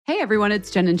Hey everyone, it's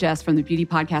Jen and Jess from the beauty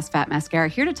podcast Fat Mascara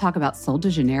here to talk about Sol de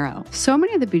Janeiro. So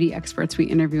many of the beauty experts we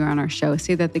interview on our show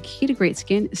say that the key to great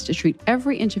skin is to treat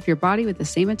every inch of your body with the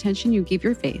same attention you give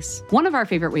your face. One of our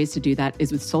favorite ways to do that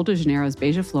is with Sol de Janeiro's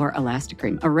Beija Flor Elastic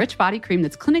Cream, a rich body cream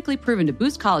that's clinically proven to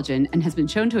boost collagen and has been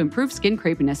shown to improve skin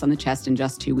crepiness on the chest in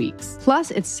just 2 weeks.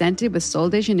 Plus, it's scented with Sol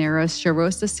de Janeiro's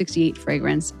Charosta 68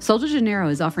 fragrance. Sol de Janeiro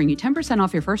is offering you 10%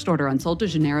 off your first order on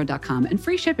soldejaneiro.com and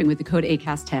free shipping with the code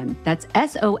ACAST10. That's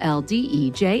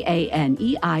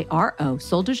SOLDEJANEIRO,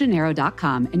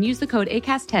 soldejaneiro.com, and use the code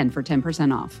ACAST10 for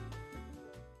 10% off.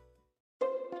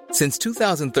 Since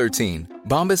 2013,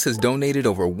 Bombas has donated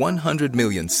over 100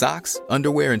 million socks,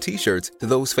 underwear, and T-shirts to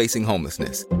those facing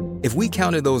homelessness. If we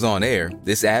counted those on air,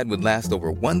 this ad would last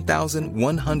over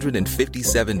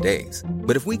 1,157 days.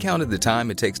 But if we counted the time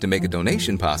it takes to make a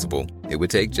donation possible, it would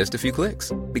take just a few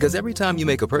clicks. Because every time you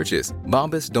make a purchase,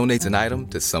 Bombas donates an item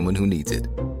to someone who needs it.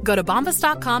 Go to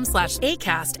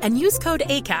bombas.com/ACAST and use code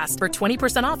ACAST for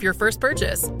 20% off your first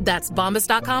purchase. That's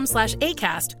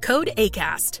bombas.com/ACAST, code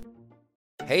ACAST.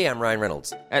 Hey, I'm Ryan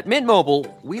Reynolds. At Mint Mobile,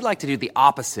 we like to do the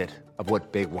opposite of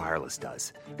what Big Wireless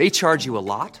does. They charge you a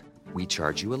lot, we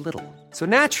charge you a little. So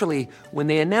naturally, when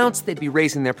they announced they'd be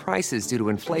raising their prices due to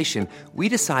inflation, we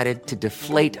decided to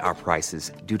deflate our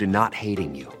prices due to not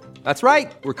hating you. That's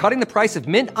right. We're cutting the price of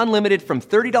Mint Unlimited from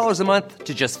 $30 a month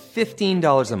to just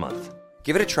 $15 a month.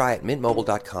 Give it a try at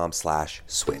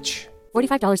mintmobile.com/switch.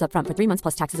 $45 up front for 3 months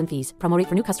plus taxes and fees. Promo rate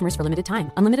for new customers for limited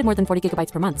time. Unlimited more than 40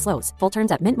 gigabytes per month. Slows full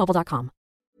terms at mintmobile.com.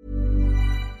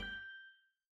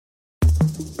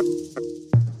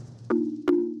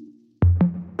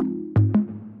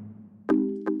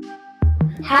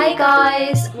 Hey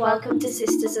guys, welcome to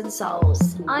Sisters and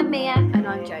Souls. I'm Mia. And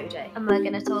I'm Jodie. And we're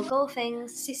going to talk all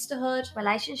things sisterhood,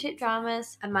 relationship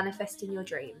dramas, and manifesting your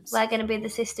dreams. We're going to be the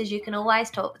sisters you can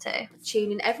always talk to.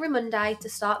 Tune in every Monday to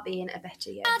start being a better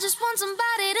you. I just want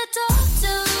somebody to talk to,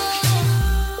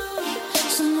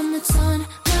 someone that's on my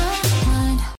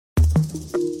mind.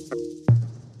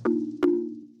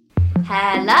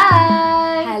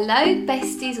 Hello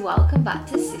besties, welcome back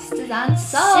to Sisters and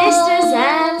Souls. Sisters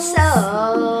and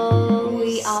Souls.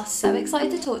 We are so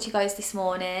excited to talk to you guys this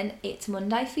morning. It's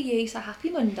Monday for you, so happy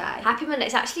Monday. Happy Monday.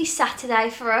 It's actually Saturday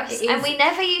for us. And we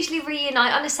never usually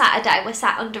reunite on a Saturday. We're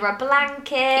sat under a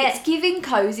blanket. It's giving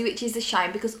cosy, which is a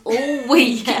shame because all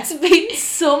week it's been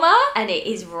summer. And it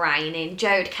is raining.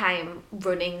 Jode came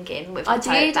running in with a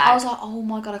tote bag. I was like, oh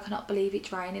my God, I cannot believe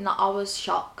it's raining. Like, I was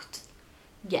shocked.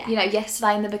 Yeah. You know,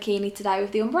 yesterday in the bikini, today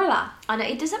with the umbrella. I know,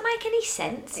 it doesn't make any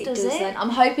sense, does it? I'm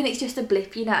hoping it's just a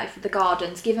blip, you know, for the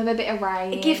gardens. Give them a bit of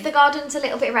rain. Give the gardens a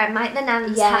little bit of rain, make the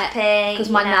nans happy. Because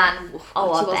my nan, she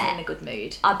wasn't bet. in a good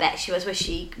mood. I bet she was. Was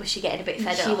she getting a bit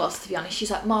fed up? She was, to be honest.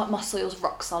 She's like, my soil's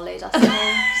rock solid. I said,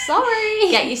 oh, sorry.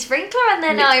 Get your sprinkler on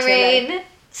then, Irene.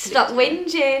 Stop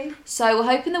whinging. So we're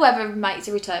hoping the weather makes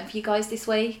a return for you guys this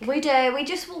week. We do. We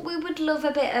would love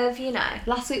a bit of, you know.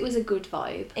 Last week was a good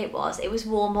vibe. It was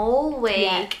warm all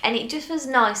week, and it just was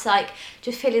nice, like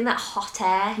just feeling that hot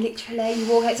air. Literally, you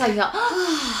walk outside and you're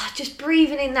like, just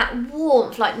breathing in that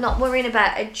warmth, like not worrying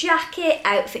about a jacket.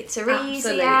 Outfits are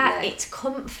easier. It's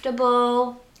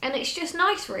comfortable, and it's just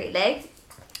nice, really.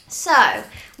 So,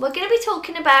 we're going to be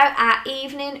talking about our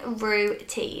evening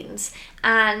routines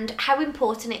and how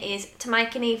important it is to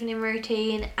make an evening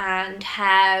routine and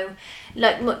how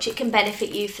much it can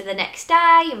benefit you for the next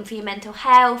day and for your mental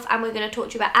health. And we're going to talk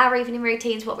to you about our evening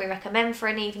routines, what we recommend for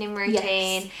an evening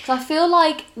routine. Yes. So I feel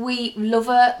like we love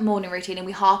a morning routine and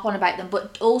we harp on about them,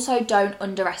 but also don't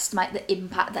underestimate the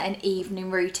impact that an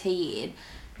evening routine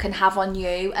can have on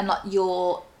you and like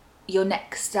your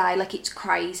next day. Like, it's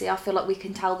crazy. I feel like we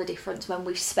can tell the difference when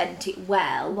we've spent it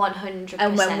well 100%,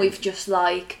 and when we've just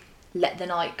like let the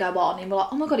night go on and we're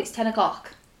like, oh my God, it's 10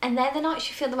 o'clock, and they're the nights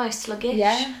you feel the most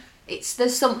sluggish.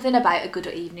 There's something about a good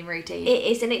evening routine. It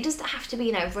is, and it doesn't have to be,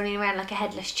 you know, running around like a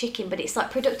headless chicken, but it's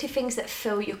like productive things that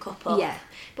fill your cup up. Yeah.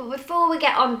 But before we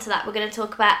get on to that, we're going to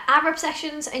talk about our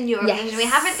obsessions and your obsessions. We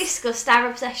haven't discussed our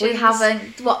obsessions. We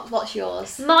haven't. What's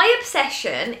yours? My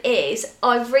obsession is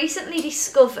I've recently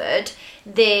discovered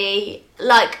the,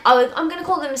 like, I'm going to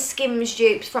call them Skims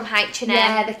dupes from H&M.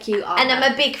 Yeah, they're cute, aren't they? And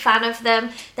I'm a big fan of them.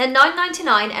 They're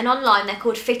 $9.99, and online they're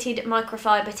called fitted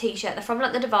microfiber t-shirt. They're from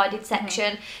like the divided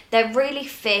section. They're really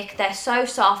thick. They're so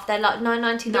soft. They're like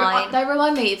 $9.99. They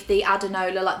remind me of the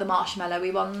Adenola, like the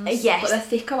marshmallowy ones. Yes. But they're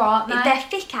thicker, aren't they? They're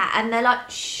thicker and they're like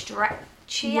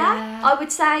stretchier. Yeah. I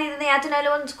would say the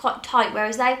Adenola one's quite tight,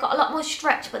 whereas they've got a lot more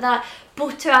stretch, but they're like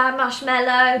butter,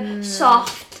 marshmallow,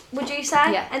 soft. would you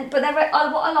say? Yeah. But what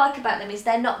I like about them is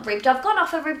they're not ribbed. I've gone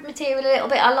off of ribbed material a little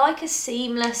bit. I like a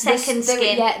seamless second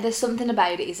skin. Yeah, there's something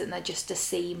about it, isn't there? Just a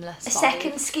seamless vibe.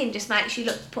 Second skin just makes you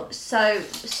look so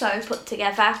put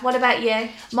together. What about you?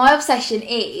 My obsession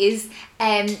is,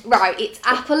 right, it's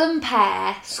apple and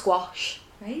pear squash.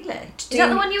 Really? Is that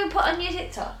the one you would put on your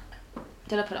TikTok?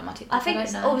 Did I put it on my TikTok? I think,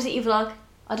 don't know. or was it your vlog?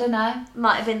 I don't know.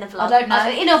 Might have been the vlog. I don't know.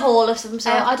 In a haul of some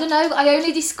sort. I don't know. I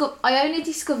only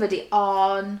discovered it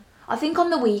on, I think on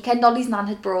the weekend. Ollie's nan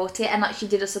had brought it, and like she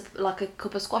did us a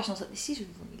cup of squash, and I was like, this is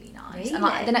really nice. Really? And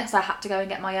like the next day I had to go and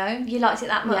get my own. You liked it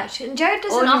that much? Yeah. And Jode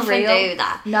doesn't often do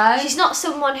that. No. She's not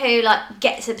someone who like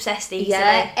gets obsessed easily.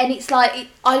 Yeah, and it's like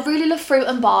I really love fruit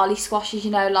and barley squashes.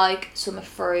 You know, like summer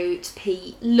fruit,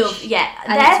 peach. Yeah,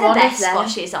 And they're it's the one of best them.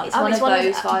 squashes. It's one of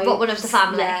those vibes. But one of the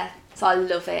family. Yeah. So I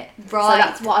love it. Right. So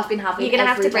that's what I've been having. You're going to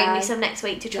have to every bring me day. some next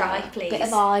week to try, please. Bit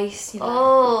of ice, you know.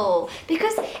 Oh,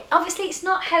 because obviously it's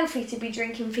not healthy to be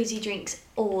drinking fizzy drinks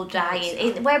all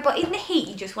day. But in the heat,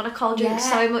 you just want a cold drink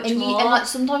so much more. And like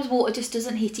sometimes water just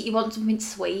doesn't hit it. You want something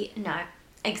sweet. No,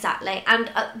 exactly. And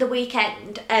the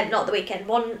weekend, not the weekend,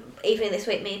 one evening this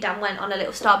week, me and Dan went on a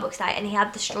little Starbucks date, and he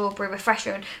had the strawberry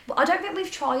refresher. But I don't think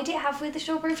we've tried it, have we? The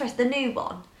strawberry refresher, the new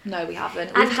one. No, we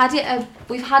haven't. And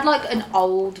We've had like an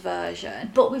old version.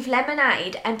 But with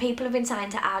lemonade, and people have been saying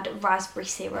to add raspberry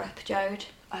syrup, Jode.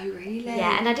 Oh really?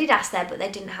 Yeah, and I did ask there, but they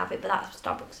didn't have it. But that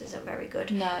Starbucks isn't very good.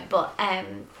 No. But I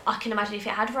can imagine if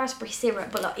it had raspberry syrup,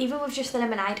 but like, even with just the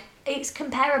lemonade, it's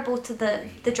comparable to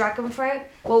the dragon fruit.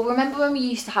 Well, remember when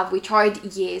we tried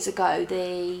years ago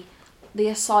the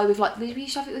acai with like, we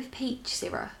used to have it with peach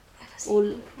syrup.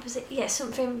 Was it? Yeah,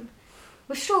 something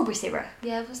with strawberry syrup.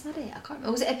 Yeah, wasn't that it? I can't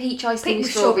remember. Was it a peach iced tea Pink with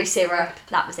with strawberry syrup.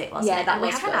 That was it, wasn't it? That we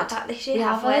was haven't good. had that this year, We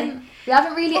have haven't. We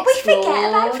haven't really But we explored. forget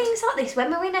about things like this when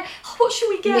we're in a, what should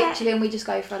we get? Literally, and we just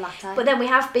go for a latte. But then we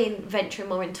have been venturing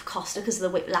more into Costa because of the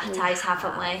whipped lattes,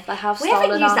 haven't we? They have We haven't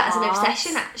stolen used our that as an hearts.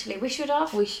 obsession, actually. We should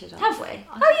have. We should have. Have we?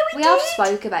 Oh, yeah, we have did.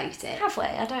 spoke about it. Have we?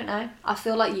 I don't know. I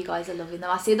feel like you guys are loving them.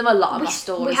 I see them a lot on my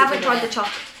stories. We haven't at the tried the minute.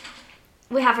 chocolate.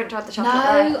 We haven't tried the chocolate.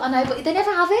 No, though. I know, but they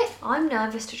never have it. I'm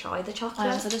nervous to try the chocolate.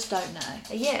 I just don't know.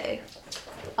 Are you?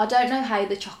 I don't know how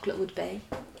the chocolate would be.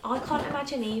 I can't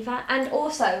imagine either. And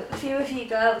also, a few of you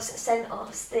girls sent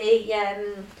us the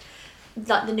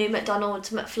like the new McDonald's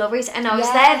McFlurries, and I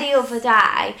was there the other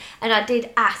day, and I did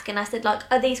ask, and I said, like,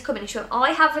 are these coming? She went,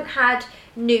 I haven't had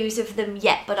news of them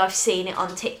yet, but I've seen it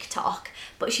on TikTok.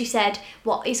 But she said,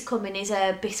 what is coming is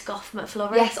a Biscoff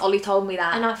McFlurry. Yes, Ollie told me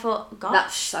that. And I thought, gosh,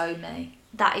 that's so me.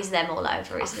 That is them all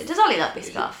over, isn't it? Does Ollie like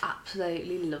Biscoff? He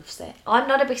absolutely loves it. I'm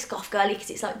not a Biscoff girly because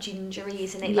it's like gingery,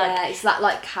 isn't it? Yeah, like, it's that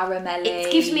like caramelly.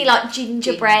 it gives me like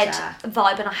gingerbread ginger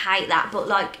vibe, and I hate that. But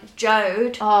like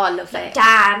Jode, oh, I love it.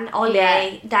 Dan, Ollie,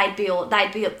 Yeah. they'd be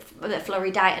up at a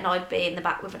flurry date, and I'd be in the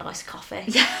back with a nice coffee.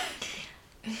 Yeah.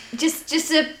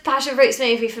 just a passion fruit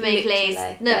smoothie for me, Literally. please.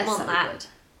 No They're more so than that.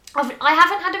 good. I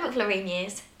haven't had a McFlurry in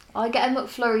years. I get a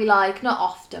McFlurry like not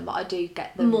often, but I do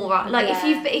get them More like yeah.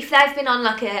 if they've been on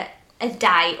like a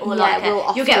date or Yeah, like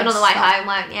we'll you'll get one on the way often stop. home,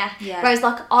 won't you? Yeah. Whereas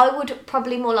like I would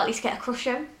probably more likely to get a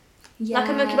Crush'em. Yeah. Like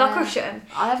a Milky Bar Crush'em.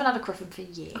 I haven't had a Crush'em for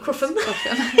years. Crush'em.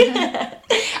 Crush'em.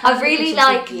 I really Crush'em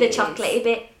like for the years. chocolatey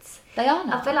bits. They are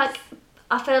nice. I feel like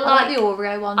I like the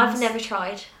Oreo ones. I've never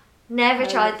tried. Never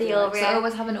tried the Oreo. So I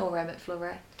always have an Oreo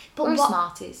McFlurry. But or a what-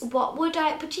 Smarties. What would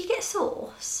I? But do you get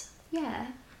sauce? Yeah.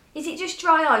 Is it just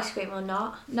dry ice cream or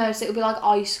not? No, so it'll be like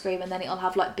ice cream and then it'll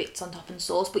have like bits on top and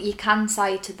sauce. But you can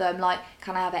say to them like,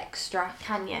 "Can I have extra?"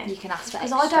 Can you? You can ask for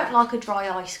Because extra. I don't like a dry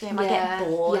ice cream. I get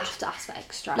bored. You have to ask for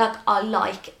extra. Like I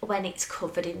like when it's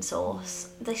covered in sauce.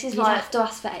 This is you why have to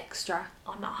ask for extra.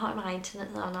 I'm not high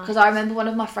maintenance, aren't I? Because I remember one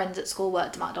of my friends at school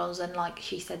worked at McDonald's and like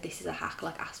she said this is a hack,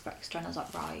 like ask for extra, and I was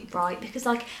like Right, because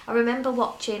like I remember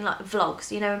watching like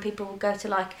vlogs, you know, when people would go to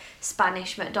like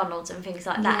Spanish McDonald's and things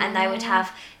like that, and they would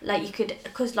have like you could,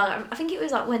 because like I think it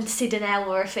was like when Sid and Elle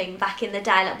were a thing back in the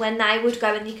day, like when they would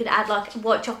go and you could add like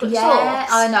white chocolate sauce.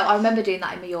 I know. I remember doing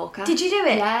that in Mallorca. Did you do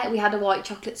it? Yeah, we had a white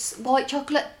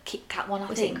chocolate Kit Kat one. I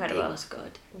Was it think incredible? It was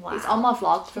good. Wow. It's on my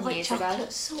vlog from White years chocolate ago.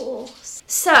 sauce.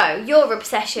 So your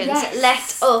obsessions. Yes.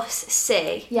 Let us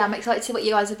see. Yeah, I'm excited to see what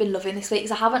you guys have been loving this week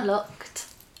because I haven't looked.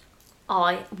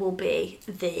 I will be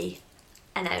the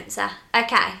announcer.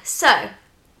 Okay, so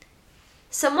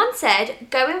someone said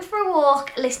going for a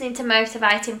walk, listening to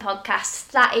motivating podcasts.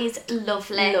 That is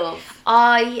lovely. Love.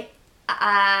 I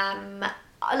am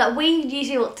like we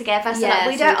usually walk together, so Yeah, like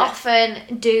we so don't we don't-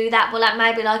 often do that, but like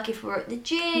maybe like if we're at the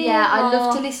gym. Yeah, I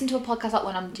love or- to listen to a podcast like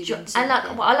when I'm doing something. And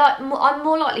like, I'm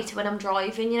more likely to when I'm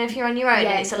driving. You know, if you're on your own Yeah,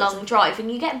 and it's a because long drive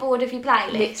and you get bored of your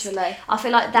playlist. Literally. I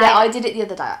feel like that. Yeah, I did it the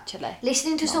other day actually.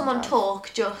 Listening to someone drive.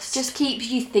 talk just keeps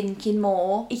you thinking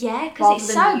more. yeah, because rather it's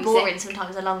than so music. boring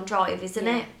sometimes a long drive, isn't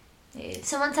Yeah. it? It is.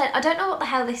 Someone said, I don't know what the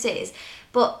hell this is,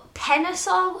 but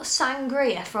Penasol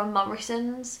Sangria from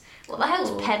Morrison's. What the hell's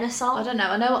Ooh. Penasol? I don't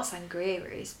know. I know what sangria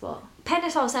is, but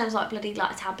Penasol sounds like bloody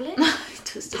like a tablet.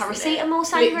 it does, doesn't it? Paracetamol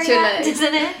sangria, Literally.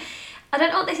 doesn't it? I don't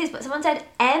know what this is, but someone said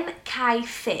MK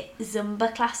Fit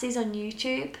Zumba classes on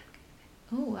YouTube.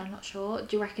 Oh, I'm not sure.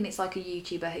 Do you reckon it's like a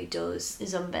YouTuber who does?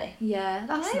 Zombie. Yeah,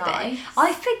 that's Maybe. nice.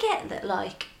 I forget that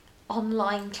like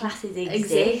online classes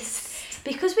exist.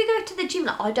 Because we go to the gym,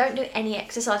 like I don't do any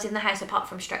exercise in the house apart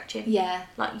from stretching. Yeah,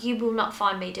 Like you will not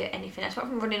find me do anything else apart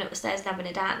from running up the stairs and having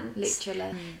a dance.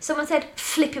 literally. Someone said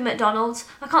flipping McDonald's.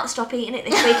 I can't stop eating it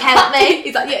this week. Help me.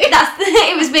 Is that you?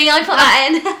 It was me. I put that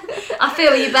in. I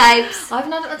feel you, babes. I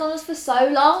haven't had McDonald's for so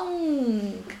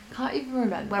long. Can't even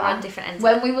remember. We're on different ends.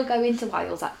 When we were going to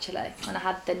Wales, actually, when I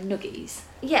had the nuggies.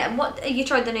 Yeah. What you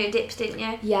tried the new dips, didn't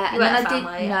you? Yeah, You and then weren't I a fan, did.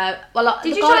 were you? No, well, like,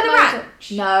 Did you guy try the that knows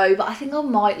ranch? it- No, but I think I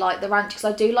might like the ranch because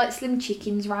I do like Slim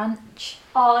Chicken's ranch.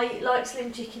 I like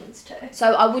slim chickens too.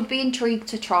 So I would be intrigued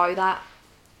to try that.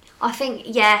 I think,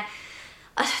 yeah.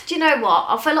 Do you know what?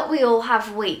 I feel like we all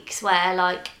have weeks where,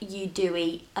 like, you do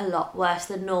eat a lot worse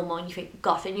than normal and you think,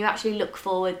 gosh, and you actually look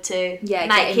forward to Yeah, getting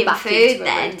making back food into a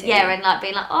then. routine. Yeah, and, like,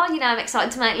 being like, oh, you know, I'm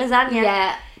excited to make lasagna.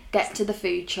 Yeah, get to the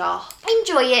food shop.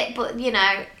 Enjoy it, but, you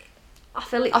know, I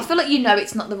feel like you know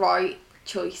it's not the right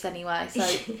choice anyway, so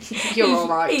you're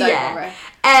alright, don't Yeah. worry.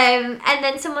 And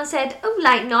then someone said, oh,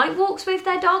 late night walks with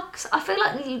their dogs. I feel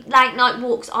like late night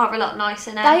walks are a lot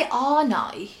nicer now. They are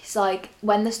nice, like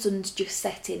when the sun's just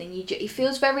setting and it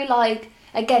feels very like,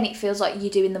 again, it feels like you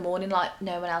do in the morning, like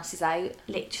no one else is out.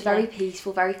 Literally. It's very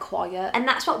peaceful, very quiet. And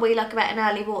that's what we like about an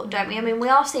early walk, don't we? I mean, we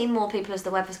are seeing more people as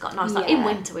the weather's got nice. Like in Yeah.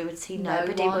 winter, we would see No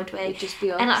nobody, one. would we? It'd just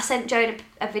be us. And I sent Joe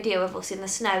a video of us in the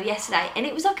snow yesterday, and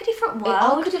it was like a different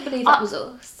world. I couldn't believe that was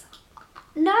us.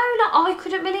 No, I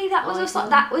couldn't believe that was us. Like,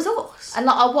 that was us. And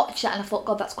like I watched it and I thought,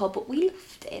 God, that's cold, but we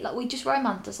loved it. Like we just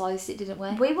romanticised it, didn't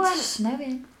we? We weren't- It's just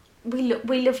snowing. We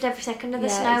loved every second of the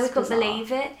Yeah, snow. We it's couldn't bizarre.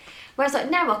 believe it. Whereas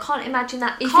like now, I can't imagine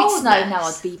that If coldness. it snowed now,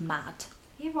 I'd be mad.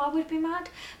 Yeah, I would be mad.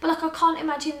 But like, I can't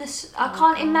imagine this. I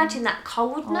can't imagine that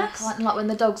Oh, I coldness. can't. Like when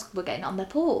the dogs were getting on their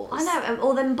paws. I know, and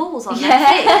all them balls on their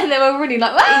Yeah, feet. they were running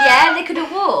like. Yeah, they could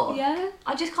have walked. Yeah.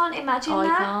 I just can't imagine I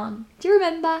that. can't. Do you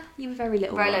remember? You were very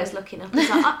little. Rolo's right? looking up. He's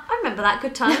like, I remember that,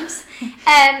 good times.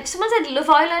 Someone said Love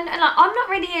Island, and like, I'm not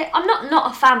really, I'm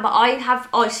not a fan, but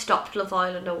I stopped Love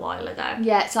Island a while ago.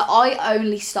 Yeah, so I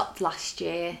only stopped last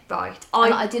year. Right.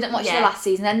 And I didn't watch yeah. the last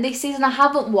season, and this season I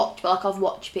haven't watched, but like I've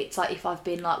watched bits, like if I've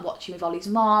been like watching with Ollie's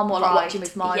mum or like Right, watching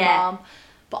with my yeah. mum.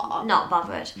 But Not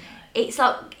bothered. It's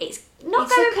like, it's not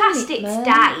It's a going past its commitment.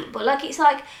 date, but like, it's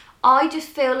like, I just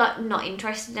feel like not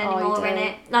interested anymore do. in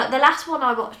it. Like, the last one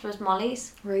I watched was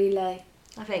Molly's, really,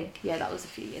 I think. yeah, that was a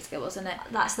few years ago, wasn't it?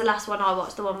 That's the last one I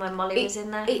watched, the one when Molly was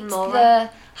in there. It's Maura. the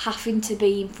having to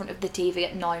be in front of the TV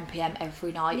at 9 PM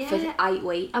every night for Yeah. 8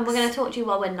 weeks. And we're going to talk to you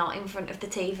while we're not in front of the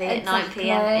TV at 9 Exactly.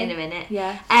 PM in a minute.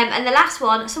 Yeah. And the last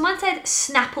one, someone said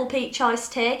Snapple peach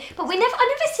iced tea, but I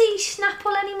never see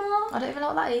Snapple anymore. I don't even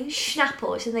know what that is.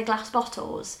 Snapple, it's in the glass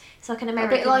bottles. It's like an A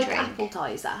American bit like drink.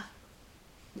 appetizer.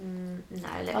 No,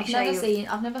 let me I've show never you. seen.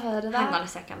 I've never heard of that. Hang on a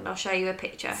second, I'll show you a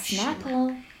picture.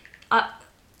 Snapple.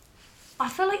 I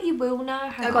feel like you will know.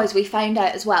 Hang Oh, on. guys, we found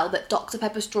out as well that Dr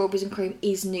Pepper Strawberries and Cream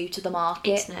is new to the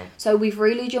market. It's new. So we've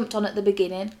really jumped on at the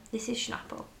beginning. This is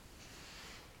Snapple.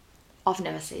 I've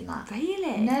never seen that.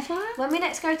 Really? Never? When we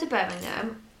next go to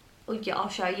Birmingham, oh yeah, I'll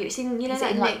show you. It's in, you know, Is it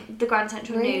that in, like, the Grand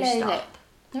Central Really? News Is it? stop.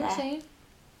 Never There. seen.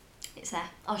 It's there.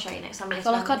 I'll show you next time. I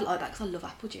feel like I'd like that because I love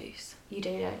apple juice. You do,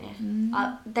 don't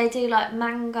you? They do like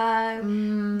mango,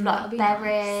 like that'd be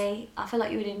berry. I feel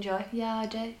like you would enjoy. Yeah, I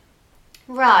do.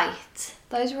 Right.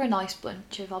 Those were a nice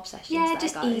bunch of obsessions. Yeah, there,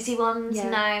 just guys. easy ones. Yeah.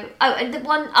 No. Oh, and the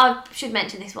one I should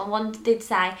mention this one. One did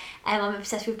say, I'm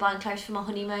obsessed with buying clothes for my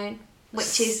honeymoon,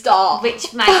 which makes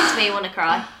me want to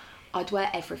cry. I'd wear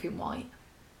everything white.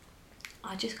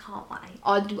 I just can't wait.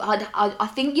 I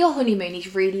think your honeymoon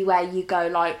is really where you go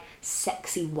like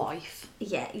sexy wife.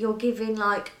 Yeah, you're giving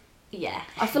like, yeah.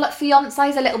 I feel like fiance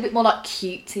is a little bit more like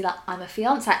cutesy, like I'm a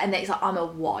fiance, and then it's like I'm a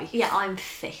wife. Yeah, I'm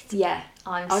fit. Yeah.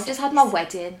 I've just had sexy. my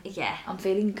wedding. Yeah. I'm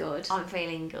feeling good. I'm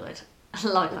feeling good.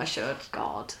 Like I should.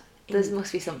 God. There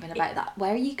must be something about that.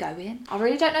 Where are you going? I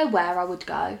really don't know where I would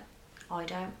go. I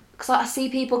don't. Because like, I see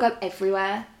people go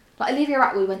everywhere. Like Olivia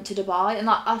Attwood went to Dubai, and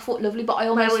like I thought lovely, but I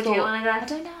almost Where would you want to go? I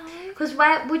don't know. Because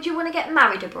where would you want to get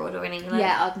married abroad or in England?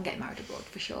 Yeah, I can get married abroad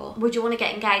for sure. Would you want to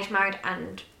get engaged, married,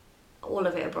 and all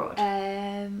of it abroad?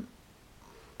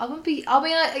 I wouldn't be. I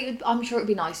mean, I'm sure it'd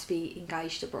be nice to be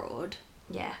engaged abroad.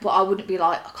 Yeah. But I wouldn't be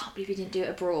like, I can't believe you didn't do it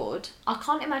abroad. I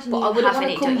can't imagine But you I wouldn't having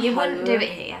wanna it come done. You wouldn't do home. it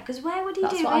here, because where would you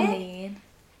That's do what it? I mean.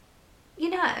 You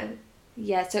know,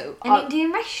 Yeah, so an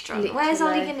Indian restaurant. Where's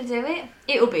Ollie literally. going to do it?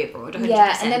 It'll be abroad, 100%.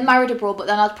 Yeah, and then married abroad, but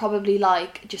then I'd probably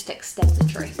like just extend the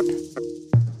trip.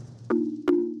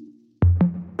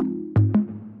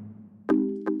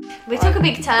 We took a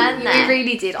big turn there. We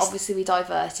really did. Obviously, we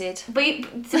diverted.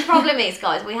 The problem is,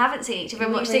 guys, we haven't seen each other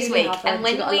We much this really week, haven't. and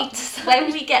when We've got a lot to say.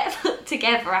 when we get put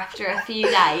together after a few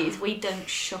days, we don't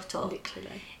shut up. Literally.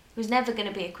 It was never going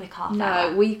to be a quick half No,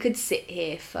 hour. we could sit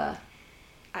here for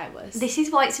hours. This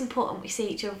is why it's important we see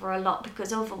each other a lot,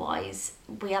 because otherwise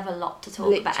we have a lot to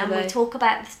talk about, and we Literally. talk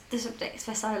about the subjects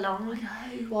for so long. No,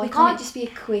 why We can't can't- it just be a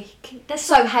quick... There's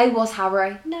So, how was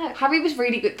Harry? No. Harry was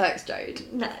really good, thanks,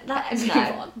 Jode. No, Let's no.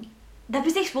 move on. There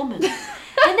was this woman, and then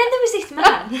there was this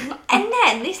man, and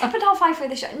then this happened halfway through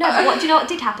the show. No, but do you know what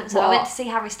did happen? So I What? went to see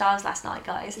Harry Styles last night,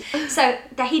 guys. So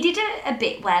he did a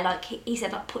bit where, like, he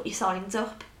said, like, put your signs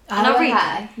up. And I read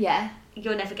them. Yeah.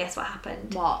 You'll never guess what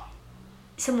happened. What?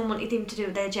 Someone wanted him to do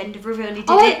their gender reveal, and he did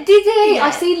Oh, it. did he? Yeah.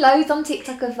 I've seen loads on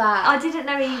TikTok of that. I didn't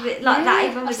know even, like, that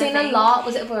even was I've seen a thing. lot.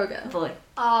 Was it a boy or a girl? Boy.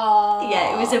 Oh.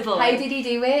 Yeah, it was a boy. How did he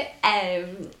do it?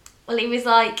 Well, he was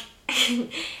like,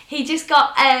 he just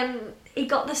got, he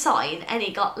got the sign, and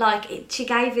he got, like, she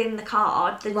gave him the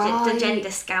card, the Right. gender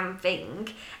scam thing,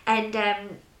 and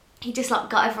he just, like,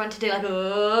 got everyone to do, like,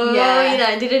 oh, Yeah. you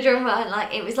know, did a drum roll, and,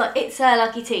 like, it was like, it's her,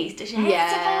 like, he teased her, she, hey,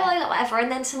 it's a Yeah. boy, like, whatever,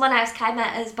 and then someone else came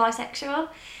out as bisexual,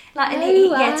 like, and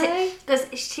No way.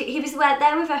 because he was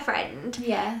there with her friend,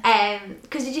 Yeah.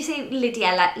 because did you see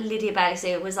Lydia, like, Lydia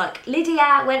Bowser was like,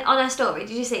 Lydia went on her story,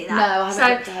 did you see that? No, I haven't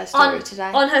looked at her story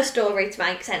today. On her story, to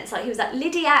make sense, like, he was like,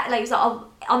 Lydia, like, he was like,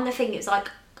 on the thing, it was like,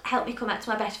 help me come out to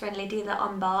my best friend Lydia that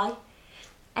I'm bi.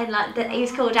 And, like, that he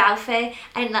was called Alfie,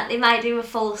 and, like, they made him a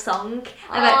full song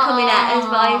about coming out as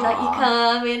bi. He was like, you're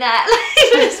coming out. Like,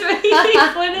 it was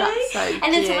really funny. That's so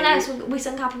and then someone cute. else, we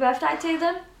sung happy birthday to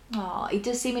them. Oh, he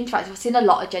does seem interactive. I've seen a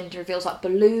lot of gender reveals, like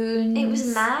balloons. It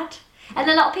was mad. And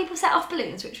a lot of people set off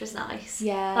balloons, which was nice.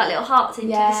 Yeah. Like little hearts into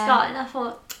the Yeah. sky, and I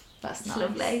thought, That's it's nice.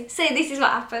 lovely. See, this is what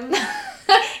happened.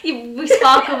 We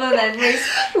sparkle the memories.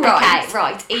 Right. Okay,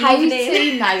 right. How Evening.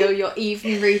 to nail your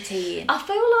evening routine? I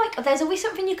feel like there's always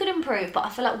something you could improve, but I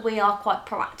feel like we are quite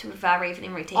proactive with our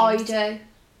evening routines. I do.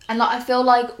 And like I feel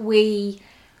like we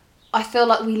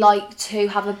like to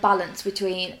have a balance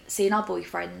between seeing our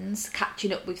boyfriends,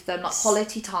 catching up with them, like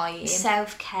quality time.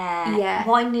 Self-care, Yeah.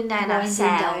 winding down Winding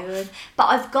ourselves. down. But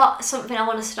I've got something I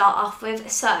want to start off with.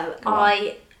 So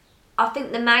I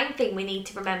think the main thing we need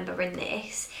to remember in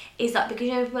this is that, because,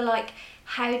 you know, we're like,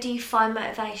 how do you find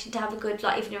motivation to have a good,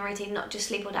 like, evening routine, not just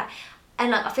sleep all day?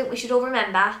 And, like, I think we should all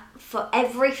remember, for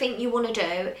everything you want to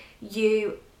do,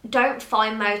 you don't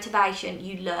find motivation,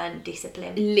 you learn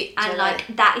discipline. Literally. And, like,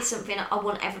 that is something I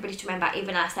want everybody to remember,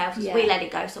 even ourselves, because we Yeah. let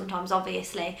it go sometimes,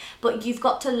 obviously. But you've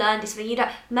got to learn discipline.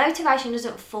 Motivation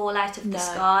doesn't fall out of the No.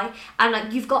 sky. And,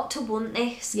 like, you've got to want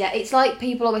this. Yeah, it's like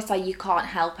people always say you can't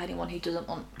help anyone who doesn't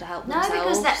want to help No,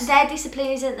 themselves. because their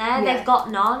discipline isn't there. Yeah. They've got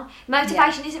none.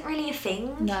 Motivation isn't really a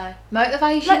thing. No.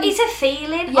 Motivation. Like, it's a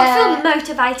feeling. Yeah. I feel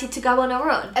motivated to go on a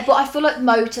run. But I feel like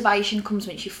motivation comes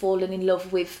once you've fallen in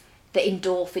love with the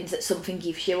endorphins that something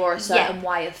gives you, or a certain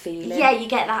way of feeling. Yeah, you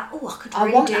get that, oh, I could I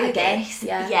really want do that again. this.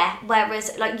 Yeah.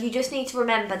 Whereas, like, you just need to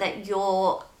remember that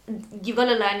you've got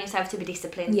to learn yourself to be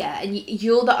disciplined. Yeah, and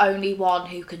you're the only one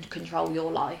who can control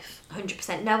your life.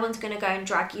 100%. No one's going to go and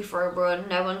drag you for a run.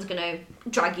 No one's going to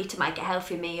drag you to make a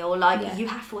healthy meal. Like, Yeah. you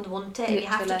have to want it. You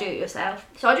have to do Literally. it yourself.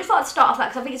 So I just thought I'd start off that,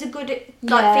 because I think it's a good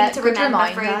Yeah, thing to good remember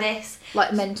reminder. through this.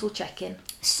 Like mental check-in.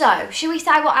 So, should we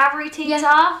say what our routines Yeah.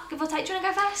 are? Give or take. Do you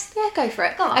want to go first? Yeah, go for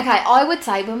it. Go on. Okay, I would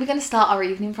say when we're going to start our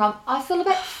evening from, I feel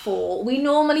about 4. We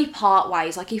normally part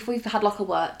ways. Like if we've had like a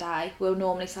work day, we'll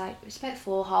normally say it's about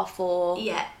 4, half 4.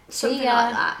 Yeah, something ya.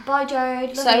 like that. Bye,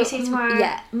 Jode. Love you. See you tomorrow.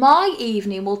 Yeah, my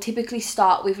evening will typically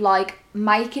start with like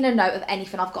making a note of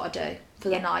anything I've got to do for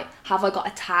the night. Have I got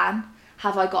a tan?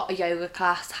 Have I got a yoga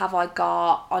class? Have I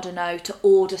got, I don't know, to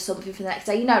order something for the next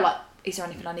day? You know, like, is there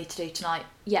anything I need to do tonight?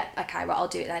 Yeah, okay, right, I'll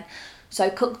do it then. So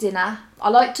cook dinner. I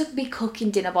like to be cooking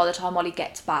dinner by the time Ollie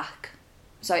gets back.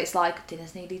 So it's like,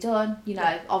 dinner's nearly done. You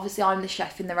know, obviously I'm the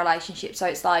chef in the relationship. So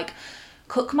it's like,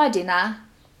 cook my dinner.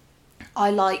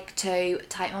 I like to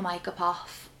take my makeup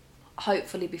off,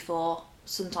 hopefully before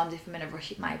sometimes if I'm in a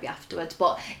rush, it may be afterwards.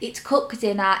 But it's cook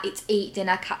dinner, it's eat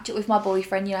dinner, catch up with my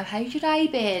boyfriend. You know, how's your day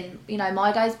been? You know,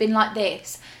 my day's been like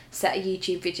this. Set a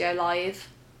YouTube video live.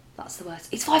 That's the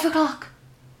worst. It's 5 o'clock.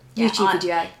 YouTube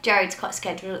video. Jared's quite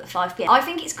scheduled at 5 p.m. I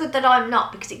think it's good that I'm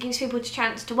not, because it gives people a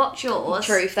chance to watch yours.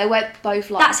 True, if they went both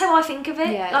like... That's how I think of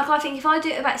it. Yeah. Like, I think if I do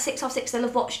it about 6 off 6, they'll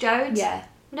have watched Jode's. Yeah.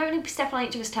 We don't really step on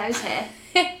each other's toes here.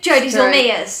 Jody's or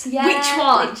Mia's? Yeah, which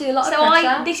one? literally a lot of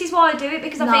pressure. This is why I do it,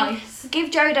 because I think give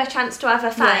Jode a chance to have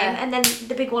her fame, and then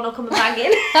the big one will come and bang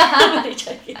in.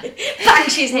 Bang,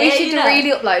 she's here. We should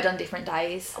really upload on different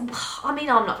days. I mean,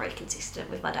 I'm not very consistent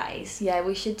with my days. Yeah,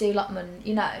 we should do like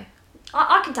you know.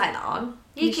 I can take that on.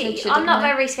 Should, I'm not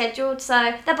very scheduled,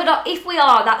 so but if we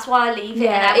are, that's why I leave it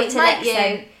an hour to let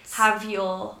you have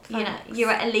your, you know, you're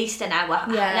at least an hour,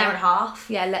 an hour and a half.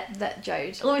 Yeah, let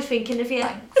Jode. Always thinking of you.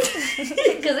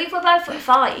 Because if we're both at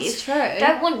 5, it's true.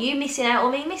 Don't want you missing out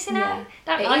or me missing out.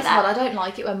 Don't like that. Hard. I don't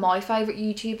like it when my favourite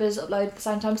YouTubers upload at the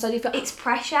same time. So I do feel it's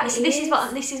pressure. So this is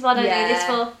what I don't do this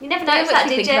for. You never know that,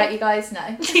 did you? About you guys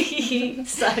know.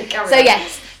 So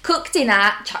yes, cook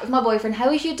dinner, chat with my boyfriend. How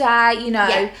was your day? You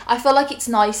know, I feel like it's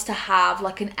nice to have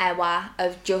like an hour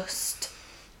of just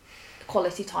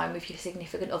quality time with your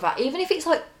significant other, even if it's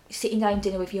like sitting down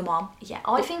dinner with your mum. Yeah,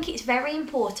 I think it's very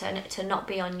important to not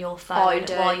be on your phone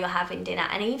while you're having dinner,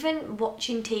 and even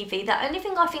watching TV. The only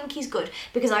thing I think is good,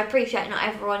 because I appreciate not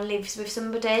everyone lives with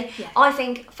somebody, I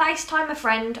think FaceTime a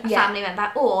friend, a family member,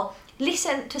 or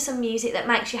listen to some music that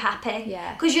makes you happy.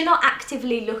 Yeah, because you're not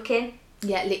actively looking.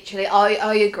 Yeah, literally,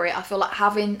 I agree. I feel like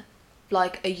having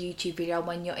like a YouTube video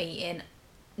when you're eating.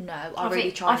 No, I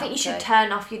think you should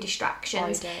turn off your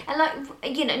distractions. And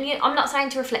like, you know, I'm not saying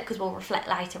to reflect, because we'll reflect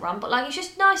later on, but like, it's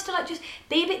just nice to like just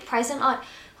be a bit present. Like,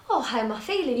 oh, how am I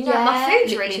feeling? You know, my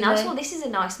food's really nice. Oh, this is a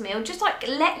nice meal. Just like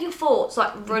let your thoughts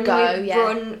like run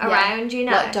around. You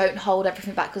know, like don't hold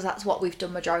everything back, because that's what we've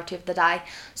done majority of the day.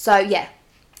 So yeah,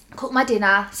 cook my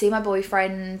dinner, see my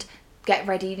boyfriend, get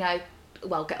ready. You know,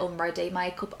 well, get unready,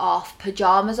 makeup off,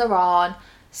 pajamas are on.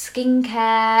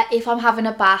 Skincare, if I'm having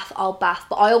a bath, I'll bath,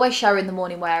 but I always shower in the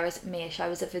morning, whereas Mia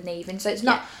showers of an evening, so it's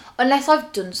not, unless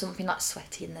I've done something like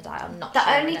sweaty in the day, I'm not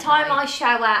showering. The only time I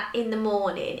shower in the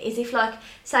morning is if like,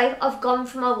 say I've gone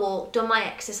for my walk, done my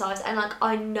exercise, and like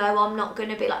I know I'm not going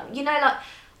to be like, you know, like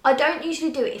I don't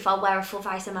usually do it if I wear a full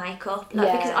face of makeup,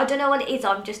 like, because I don't know what it is,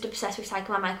 I'm just obsessed with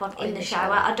taking my makeup off in the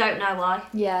shower. I don't know why.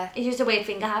 Yeah. It's just a weird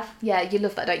thing to have. Yeah, you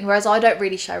love that, don't you? Whereas I don't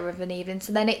really shower of an evening,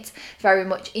 so then it's very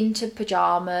much into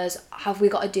pyjamas. Have we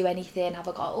got to do anything? Have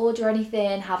I got to order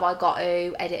anything? Have I got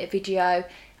to edit a video?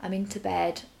 I'm into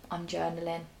bed, I'm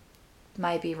journaling.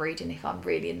 Maybe reading if I'm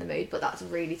really in the mood, but that's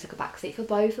really took a backseat for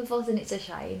both of us, and it's a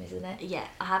shame, isn't it? Yeah,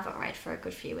 I haven't read for a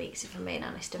good few weeks, if I'm being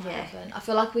honest with you. I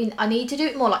feel like I need to do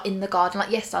it more like in the garden. Like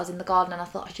yesterday I was in the garden and I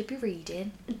thought I should be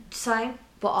reading. Same.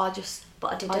 But I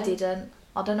didn't.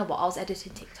 I don't know what, I was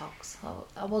editing TikToks.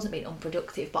 I wasn't being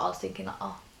unproductive, but I was thinking like,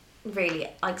 really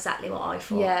exactly what I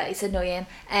thought. Yeah, it's annoying.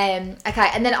 Okay,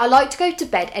 and then I like to go to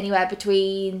bed anywhere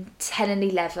between 10 and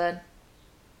 11,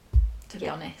 to be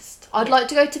honest. I'd like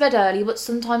to go to bed early, but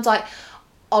sometimes like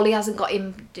Ollie hasn't got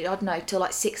him, I don't know, till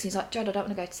like 6, and he's like, Jod, I don't want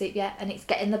to go to sleep yet. And it's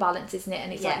getting the balance, isn't it?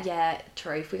 And it's like, yeah,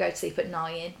 true, if we go to sleep at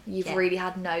 9, you've really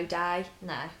had no day.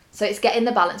 No. So it's getting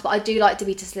the balance, but I do like to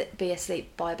be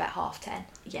asleep by about 10:30.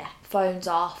 Yeah. Phones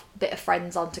off, bit of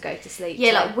Friends on to go to sleep.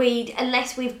 Yeah, like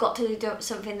unless we've got to do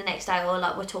something the next day, or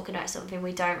like we're talking about something,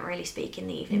 we don't really speak in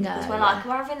the evening, because we're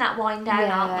having that wind down,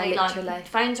 aren't we? Literally. Like,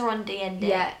 phones are on D&D.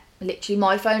 Yeah. Literally,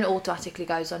 my phone automatically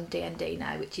goes on D&D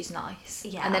now, which is nice.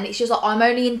 Yeah. And then it's just like, I'm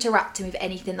only interacting with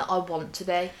anything that I want to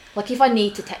be. Like, if I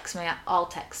need to text me, I'll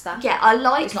text her. Yeah, I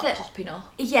like that. It's not popping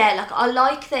up. Yeah, like, I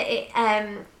like that it,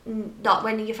 like,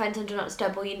 when your phone's under not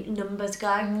disturb, all your numbers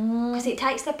go. Because it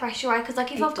takes the pressure away. Because,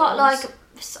 like, if I've got, like,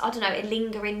 I don't know, a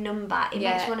lingering number, it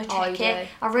makes me want to check it.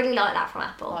 I really like that from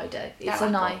Apple. I do. It's a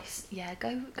nice,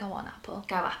 go on Apple.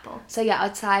 Go Apple. So yeah,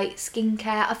 I'd say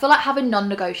skincare. I feel like having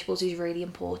non-negotiables is really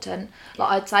important. Like,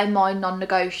 I'd say my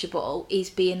non-negotiable is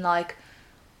being like,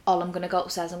 oh, I'm going to go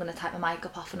upstairs, I'm going to take my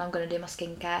makeup off, and I'm going to do my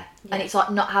skincare. Yeah. And it's like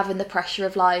not having the pressure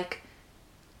of like,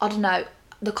 I don't know,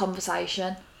 the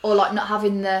conversation, or like not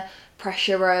having the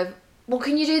pressure of, well,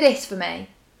 can you do this for me?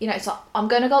 You know, it's like, I'm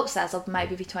going to go upstairs, I'll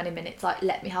maybe be 20 minutes, like,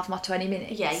 let me have my 20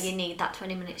 minutes. Yeah, you need that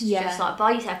 20 minutes to just, like,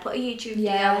 by yourself, put a YouTube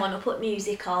video on, or put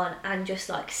music on, and just,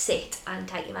 like, sit and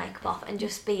take your makeup off, and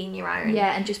just be in your own.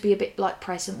 Yeah, and just be a bit, like,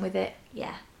 present with it.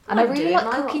 Yeah. And I really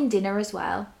like cooking dinner as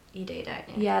well. You do, don't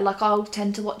you? Yeah, like, I'll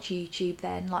tend to watch YouTube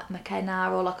then, like McKenna,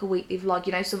 or, like, a weekly vlog,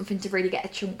 you know, something to really get a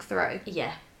chunk through.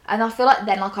 Yeah. And I feel like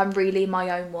then, like, I'm really in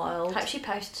my own world. Hope she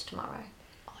posts tomorrow.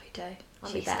 I do.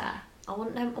 She's better. I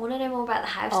want to know more about the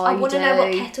house. Oh, I you want to know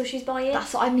what do. kettle she's buying.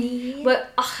 That's what I mean. But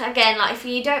again, like if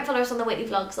you don't follow us on the weekly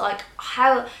vlogs, like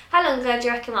how long ago do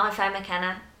you reckon I found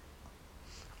McKenna?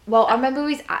 Well, I remember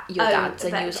we was at your dad's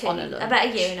and you was on a lunch. About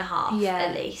a year and a half, Yeah.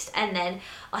 at least. And then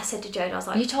I said to Jode, I was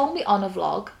like... You told me on a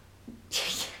vlog.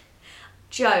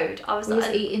 Jode, I was We like...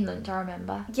 was eating lunch, I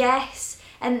remember. Yes.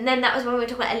 And then that was when we were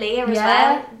talking about Aaliyah as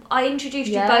Yeah. well. I introduced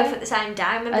you Yeah. both at the same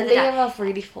time. Remember the Aaliyah, day? I've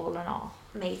really fallen off.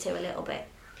 Me too, a little bit.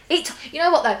 You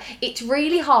know what though? It's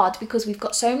really hard because we've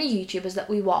got so many YouTubers that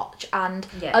we watch, and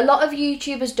Yeah. a lot of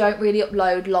YouTubers don't really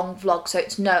upload long vlogs, so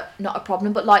it's not a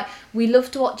problem. But like, we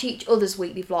love to watch each other's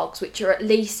weekly vlogs, which are at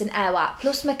least an hour,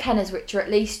 plus McKenna's, which are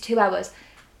at least 2 hours.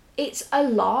 It's a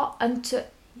lot, and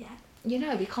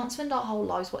we can't spend our whole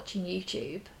lives watching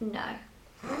YouTube. No.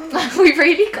 We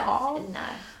really can't. No.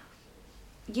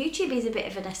 YouTube is a bit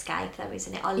of an escape though,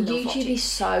 isn't it? I love YouTube watching. is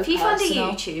so If you personal.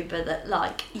 find a YouTuber that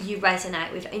like you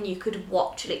resonate with and you could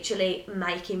watch literally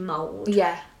making mould.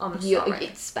 Yeah, I'm sorry.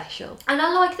 it's special. And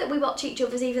I like that we watch each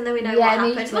other's even though we know Yeah, what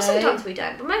me happened. Well, too. sometimes we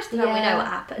don't, but most of the time we know what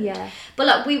happened. Yeah. But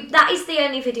like that is the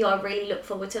only video I really look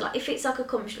forward to. Like if it's like a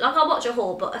I'll watch a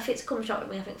haul, but if it's a come shot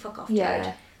with me, I think fuck off, Yeah.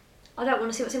 Jode. I don't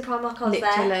want to see what's in Primark. I was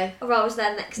Literally. there, or I was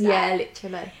there next day. Yeah,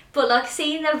 literally. But like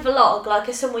seeing a vlog, like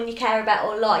as someone you care about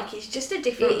or like, is just a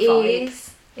different It vibe.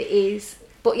 is. It is.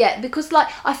 But yeah, because like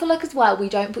I feel like as well we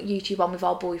don't put YouTube on with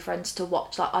our boyfriends to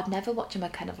watch. Like I'd never watch a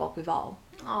McKenna vlog with Al.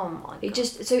 Oh my god.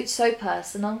 It's so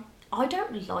personal. I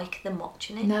don't like them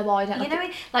watching it. No, I don't. You know,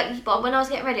 like, but when I was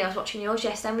getting ready, I was watching yours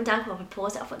yesterday, and when Dan came up and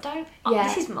paused it, I thought, don't. Oh, Yeah.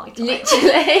 this is my time.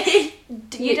 Literally.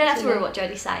 You don't have to worry Literally. what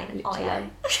Jodie's saying. Literally. I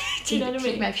am. Do you know what I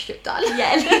Keep mean? my strip down.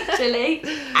 Yeah, literally.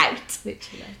 Out.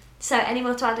 Literally. So, any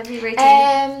more to add of your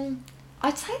routine?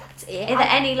 I'd say that's it. Is there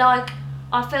any, like,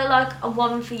 I feel like a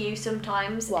one for you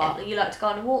sometimes. What? You like to go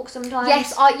on a walk sometimes.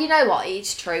 Yes, you know what?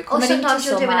 It's true. Or Coming sometimes into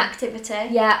you'll do an summer-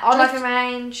 activity. Yeah, on Driving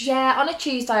range. Yeah, on a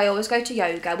Tuesday I always go to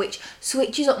yoga, which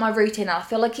switches up my routine, and I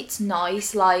feel like it's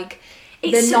nice. Like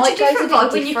It's the such night a different goes a bit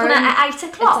vibe when you come different. out at 8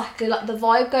 o'clock. Exactly, like the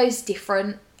vibe goes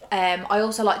different. I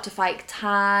also like to fake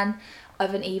tan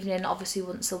of an evening, obviously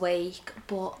once a week.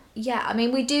 But yeah, I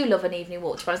mean we do love an evening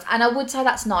walk to be honest, and I would say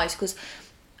that's nice because.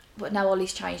 But now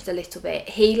Ollie's changed a little bit.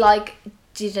 He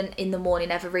didn't in the morning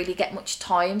ever really get much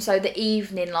time, so the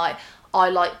evening I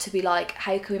like to be like,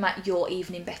 how can we make your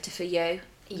evening better for you?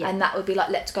 Yeah. And that would be like,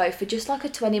 let's go for just like a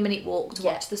 20-minute walk to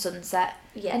watch the sunset.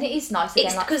 Yeah. And it is nice again.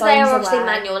 It's like, because they are phones obviously away.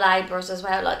 manual labourers as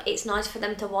well. Like it's nice for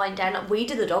them to wind down. Like we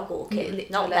do the dog walking, Literally.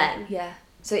 not them. Yeah.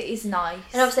 So it is nice.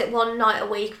 And obviously one night a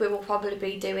week we will probably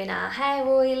be doing our hair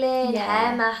oiling, Yeah.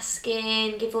 hair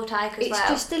masking, give or take as it's well.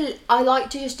 just I like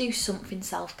to just do something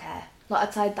self-care. Like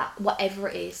I'd say that whatever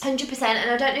it is. 100%,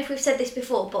 and I don't know if we've said this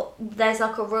before, but there's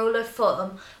like a rule of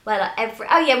thumb where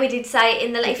like we did say it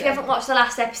in the if you haven't watched the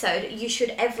last episode, you should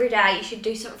every day you should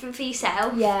do something for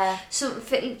yourself. Yeah.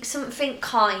 Something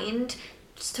kind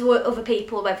to other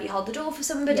people, whether you hold the door for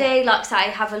somebody, like say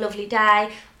have a lovely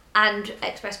day, and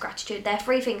express gratitude. They're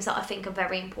 3 things that I think are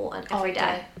very important every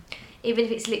day. Even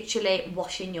if it's literally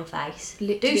washing your face.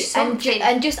 Literally. Do something.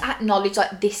 And just acknowledge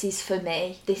like this is for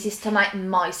me. This is to make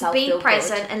myself Be feel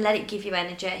present good. and let it give you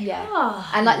energy. Yeah.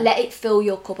 Oh. And like let it fill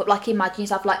your cup up. Like imagine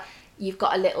yourself like you've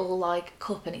got a little like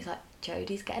cup and it's like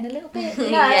Jodie's getting a little bit. You know?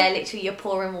 Yeah, literally you're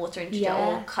pouring water into it,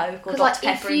 or Coke or Dr. like,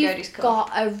 Pepper in Jodie's if cup. you've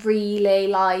got a really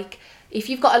like if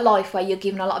you've got a life where you're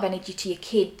giving a lot of energy to your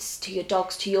kids, to your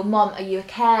dogs, to your mum, are you a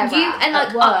carer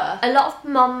at work? A lot of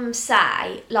mums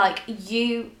say like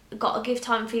you got to give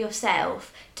time for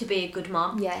yourself to be a good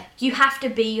mum. Yeah. You have to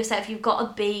be yourself. You've got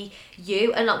to be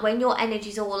you. And like when your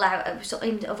energy's all out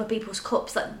in other people's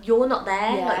cups, like you're not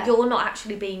there. Yeah. Like you're not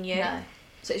actually being you. No.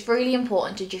 So it's really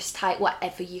important to just take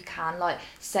whatever you can, like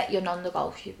set your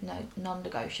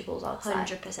non-negotiables, I'd say.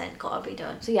 100% got to be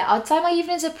done. So yeah, I'd say my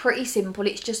evenings are pretty simple.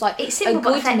 It's just like It's simple a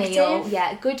but good meal. effective.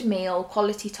 Yeah, a good meal,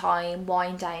 quality time,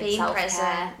 wind down, Being self-care.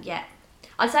 present, yeah.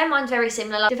 I'd say mine's very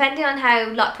similar. Like, depending on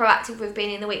how like proactive we've been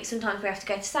in the week, sometimes we have to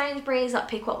go to Sainsbury's, like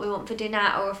pick what we want for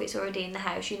dinner, or if it's already in the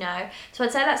house, you know. So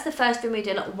I'd say that's the first thing we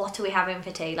do. Like, what are we having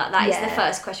for tea? Like that is the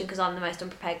first question because I'm the most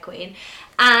unprepared queen.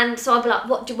 And so I'll be like,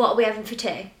 what are we having for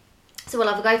tea? So we'll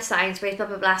either go to Sainsbury's, blah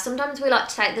blah blah. Sometimes we like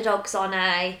to take the dogs on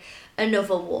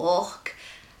another walk.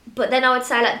 But then I would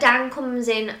say like Dan comes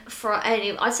in for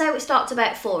I'd say it starts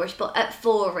about 4ish, but at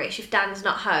 4ish if Dan's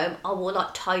not home I will like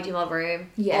tidy my room,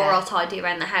 or I'll tidy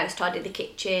around the house, tidy the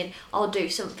kitchen, I'll do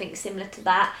something similar to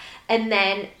that, and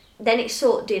then it's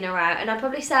sort dinner out, and I'd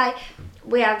probably say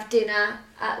we have dinner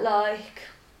at like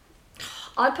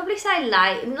I'd probably say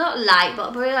late, not late,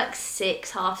 but probably like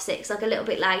 6, 6:30, like a little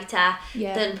bit later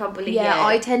than probably you.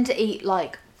 I tend to eat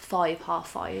like 5,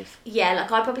 5:30. Yeah,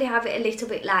 like I probably have it a little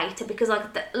bit later because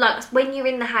like when you're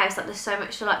in the house, like there's so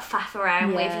much to like faff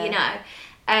around with, you know.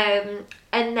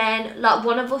 And then like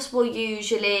one of us will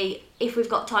usually, if we've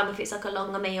got time, if it's like a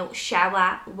longer meal,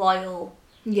 shower while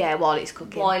it's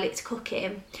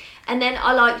cooking. And then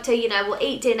I like to, you know, we'll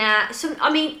eat dinner.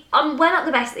 We're not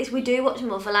the best at this. We do watch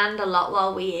Motherland a lot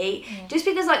while we eat. Just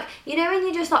because, like, you know, when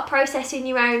you're just, like, processing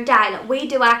your own day, like, we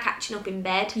do our catching up in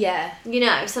bed. Yeah. You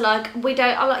know, so, like, we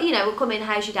don't, you know, we'll come in,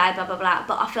 how's your day, blah, blah, blah.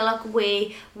 But I feel like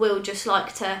we will just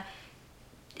like to...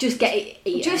 Just get it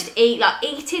eaten. Just eat. Like,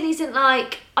 eating isn't,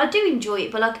 like... I do enjoy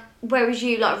it, but, like, whereas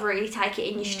you, like, really take it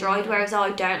in your stride, whereas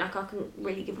I don't. Like, I can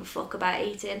really give a fuck about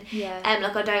eating. Yeah.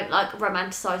 Like, I don't, like,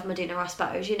 romanticise my dinner, I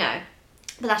suppose, you know.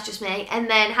 But that's just me. And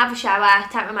then have a shower,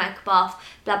 take my makeup off,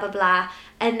 blah, blah, blah.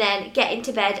 And then get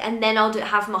into bed, and then I'll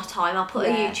have my time. I'll put a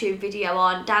YouTube video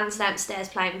on, Dan's downstairs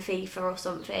playing FIFA or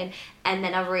something, and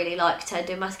then I really like to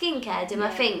do my skincare, do my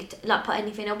thing, like put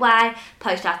anything away,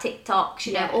 post our TikToks,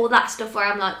 you know, all that stuff where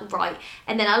I'm like, right.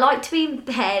 And then I like to be in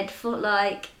bed for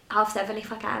like 7:30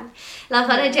 if I can. Like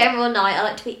on a general night, I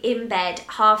like to be in bed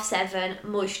 7:30,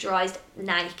 moisturised,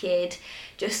 naked,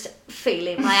 just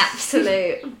feeling my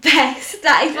absolute best.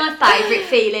 That is my favourite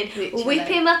feeling. Literally.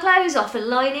 Whipping my clothes off and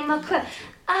lying in my crib.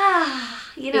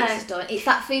 You know. It's done. It's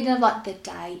that feeling of like the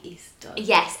day is done.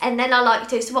 Yes, and then I like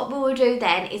to, so what we will do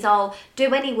then is I'll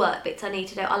do any work bits I need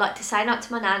to do. I like to say night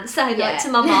to my nan, say night to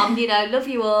my mum, you know, love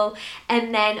you all.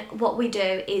 And then what we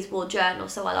do is we'll journal.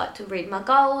 So I like to read my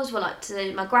goals, we like to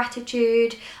do my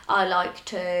gratitude, I like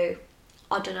to,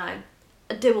 I don't know,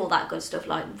 do all that good stuff,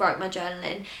 like write my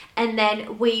journaling. And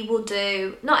then we will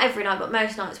do, not every night but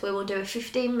most nights, we will do a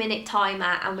 15-minute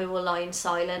timer and we will lie in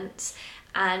silence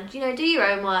and, you know, do your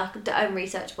own work, do own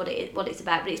research what it's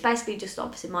about. But it's basically just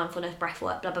obviously mindfulness, breath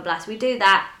work, blah blah blah. So we do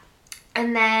that,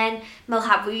 and then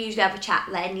we usually have a chat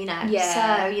then, you know.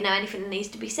 So, you know, anything that needs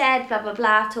to be said, blah blah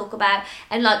blah, talk about,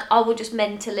 and like I will just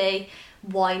mentally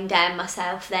wind down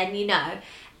myself then, you know.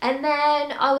 And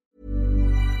then I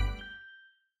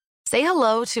Say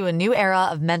hello to a new era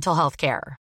of mental health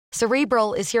care.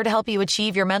 Cerebral is here to help you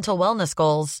achieve your mental wellness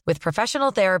goals with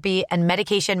professional therapy and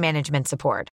medication management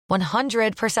support.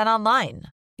 100% online.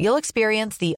 You'll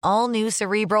experience the all-new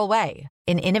Cerebral Way,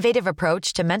 an innovative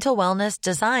approach to mental wellness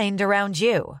designed around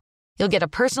you. You'll get a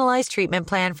personalized treatment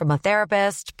plan from a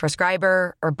therapist,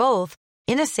 prescriber, or both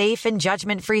in a safe and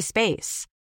judgment-free space.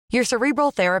 Your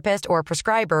Cerebral therapist or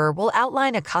prescriber will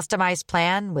outline a customized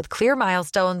plan with clear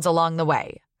milestones along the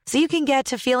way, so you can get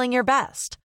to feeling your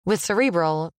best. With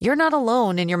Cerebral, you're not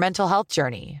alone in your mental health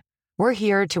journey. We're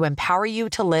here to empower you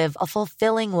to live a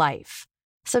fulfilling life.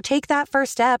 So take that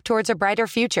first step towards a brighter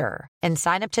future and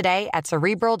sign up today at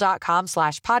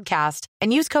Cerebral.com/podcast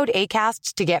and use code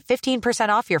ACAST to get 15%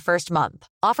 off your first month.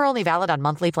 Offer only valid on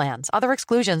monthly plans. Other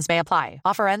exclusions may apply.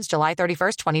 Offer ends July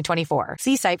 31st, 2024.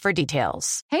 See site for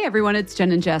details. Hey everyone, it's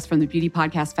Jen and Jess from the beauty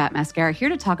podcast Fat Mascara here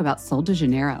to talk about Sol de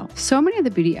Janeiro. So many of the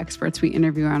beauty experts we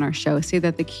interview on our show say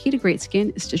that the key to great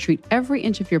skin is to treat every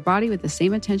inch of your body with the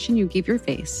same attention you give your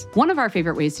face. One of our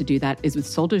favorite ways to do that is with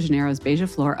Sol de Janeiro's Beija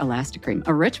Flor Elastic Cream,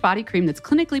 a rich body cream that's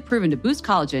clinically proven to boost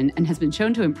collagen and has been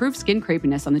shown to improve skin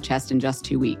crepiness on the chest in just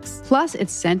 2 weeks. Plus,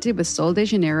 it's scented with Sol de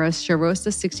Janeiro's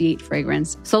Charosta 68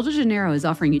 fragrance. Sol de Janeiro is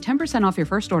offering you 10% off your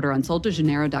first order on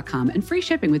soldejaneiro.com and free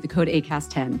shipping with the code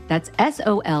ACAST10. That's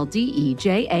SOLDEJANEIRO,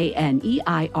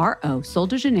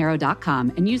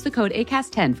 soldejaneiro.com, and use the code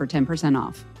ACAST10 for 10%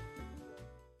 off.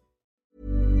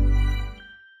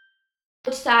 I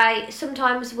would say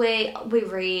sometimes we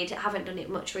read, haven't done it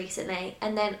much recently,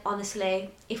 and then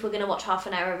honestly, if we're going to watch half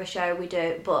an hour of a show, we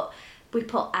do, but we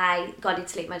put a guided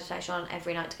sleep meditation on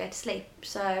every night to go to sleep.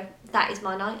 So that is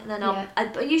my night, and then I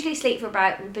usually sleep for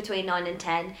about between 9 and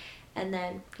 10, and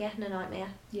then no nightmare.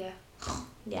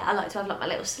 Yeah, I like to have like my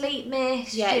little sleep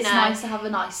mist. Yeah, it's nice to have a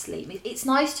nice sleep mist. It's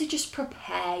nice to just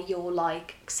prepare your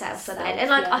like self for bed. And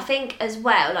like I think as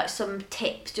well, like some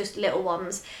tips, just little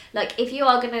ones. Like if you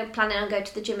are gonna planning on going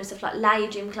to the gym and stuff, like lay your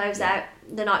gym clothes out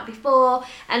the night before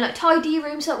and like tidy your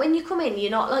room so that when you come in you're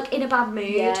not like in a bad mood.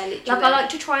 Yeah, literally. Like I like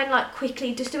to try and like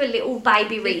quickly just do a little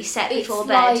baby reset before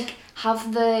bed. Like,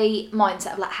 have the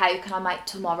mindset of like, how can I make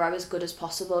tomorrow as good as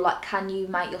possible? Like, can you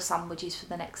make your sandwiches for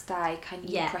the next day? Can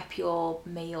you prep your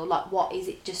meal? Like, what is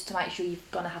it, just to make sure you're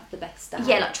gonna have the best day?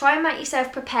 Yeah, like try and make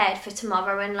yourself prepared for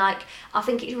tomorrow. And like I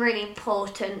think it's really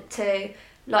important to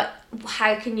like,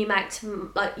 how can you make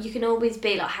like you can always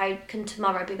be like, how can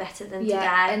tomorrow be better than today?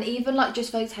 And even like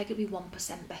just focus, how could it be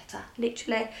 1% better?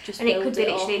 Literally. Just and it could be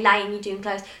literally laying your gym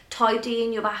clothes,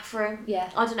 tidying your bathroom.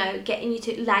 Yeah. I don't know,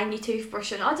 laying your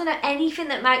toothbrush, and I don't know, anything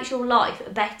that makes your life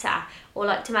better or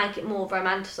like to make it more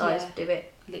romanticised. Do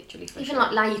it. Literally, for Even sure.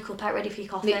 like lay your cup out ready for your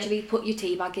coffee. Literally, put your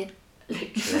tea bag in.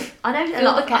 Literally. I know Fill the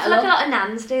I feel kettle like up. a lot of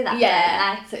nans do that.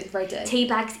 Yeah, Don't so it's ready. they? Tea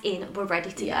bags in, we're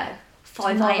ready to go.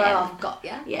 5 Tomorrow a.m. I've got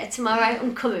Yeah, tomorrow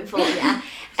I'm coming for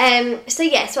you.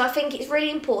 So I think it's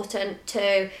really important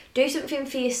to do something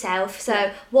for yourself.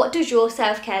 So what does your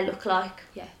self-care look like?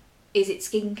 Yeah. Is it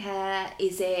skincare?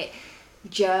 Is it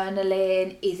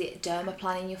journaling? Is it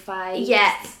dermaplaning your face?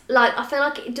 Yeah, like I feel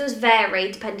like it does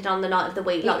vary depending on the night of the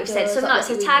week. Like we've said, some nights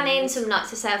are tanning, some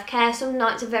nights are self-care, some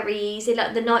nights are very easy.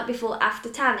 Like the night before after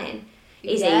tanning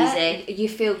is easy. You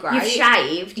feel great. You've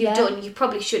shaved, you've done, you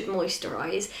probably should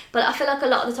moisturise. But I feel like a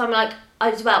lot of the time, like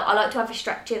as well, I like to have a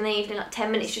stretch in the evening, like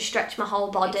 10 minutes to stretch my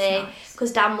whole body.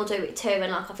 Because Dan will do it too,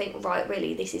 and like I think, right,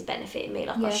 really, this is benefiting me.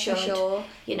 Like I should, for sure.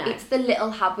 You know, it's the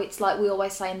little habits, like we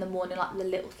always say in the morning, like the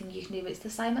little thing you can do. But it's the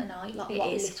same at night, like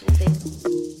what little things.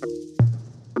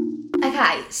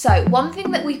 Okay, so one thing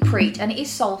that we preach, and it is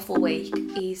Soulful Week,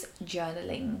 is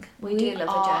journaling. We do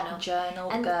love a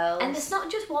journal and, girls. And there's not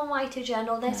just one way to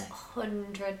journal, there's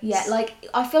hundreds. Yeah, like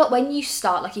I feel like when you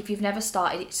start, like if you've never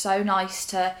started, it's so nice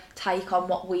to take on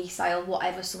what we say or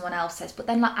whatever someone else says. But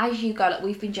then like as you go, like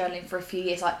we've been journaling for a few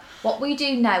years, like what we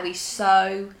do now is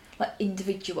so like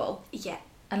individual. Yeah.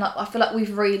 And like I feel like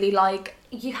we've really like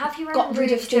you have your got own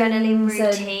rid of journaling things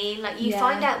routine. Like you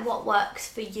find out what works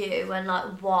for you and like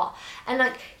what, and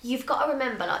like you've got to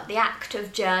remember like the act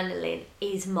of journaling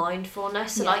is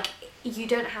mindfulness. So like you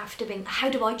don't have to think, how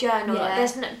do I journal? Like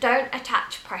there's no, don't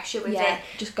attach pressure with it.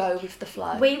 Just go with the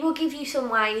flow. We will give you some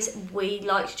ways we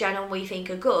like to journal we think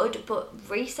are good, but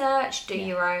research, do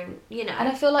your own, you know. And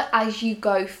I feel like as you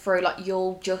go through, like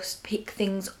you'll just pick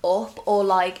things up, or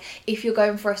like if you're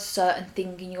going for a certain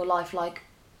thing in your life, like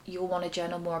you'll want to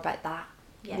journal more about that.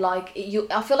 Yeah. Like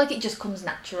I feel like it just comes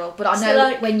natural. But I know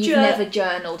like, when you've never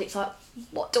journaled, it's like,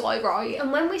 what do I write?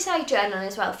 And when we say journaling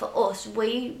as well, for us,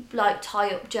 we like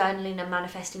tie up journaling and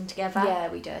manifesting together.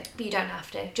 Yeah, we do. But you don't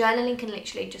have to. Journaling can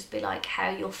literally just be like how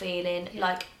you're feeling,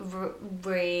 like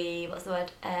what's the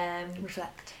word?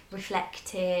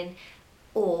 Reflecting,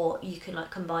 or you can like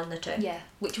combine the two. Yeah,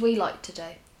 which we like to do.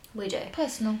 We do.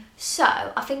 Personal. So,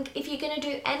 I think if you're going to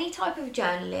do any type of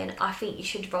journaling, I think you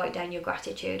should write down your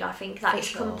gratitude. I think that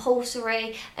is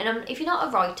compulsory. And if you're not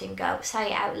a writing girl, say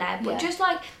it out loud. But just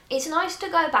like, it's nice to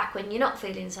go back when you're not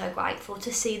feeling so grateful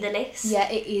to see the list. Yeah,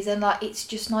 it is. And like, it's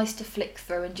just nice to flick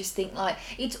through and just think like,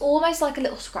 it's almost like a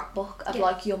little scrapbook of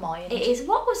like your mind. It is.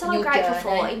 What was I grateful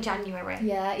for in January?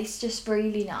 Yeah, it's just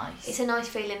really nice. It's a nice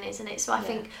feeling, isn't it? So I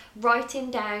think writing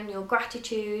down your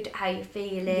gratitude, how you're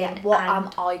feeling. Yeah, what am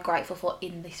I grateful for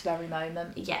in this very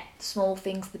moment? Yeah. The small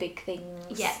things, the big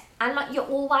things. Yeah. And like you're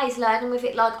always learning with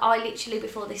it. Like I literally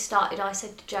before this started, I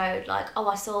said to Joe, like, oh,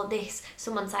 I saw this,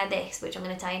 someone say this, which I'm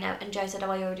going to tell you now. And Joe said,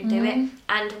 oh, I already do it.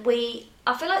 And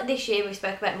I feel like this year we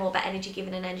spoke more about energy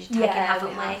giving and energy taking,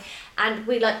 haven't we? And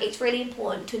we like, it's really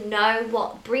important to know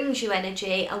what brings you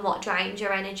energy and what drains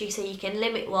your energy, so you can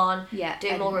limit one,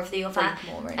 do more of the other.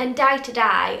 And day to day,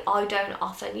 I don't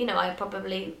often, you know, I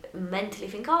probably mentally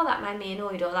think, oh, that made me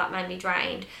annoyed or that made me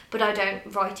drained, but I don't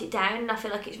write it down. And I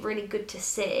feel like it's really good to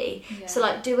see. So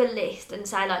like do a list and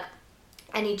say like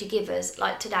energy givers.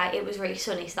 Like today it was really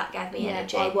sunny, so that gave me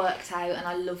energy. I worked out and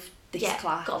I loved this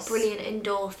class. Got brilliant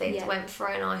endorphins, went for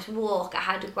a nice walk, I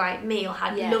had a great meal,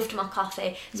 loved my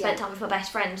coffee, spent time with my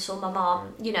best friend, saw my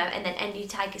mum, you know. And then energy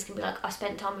takers can be like, I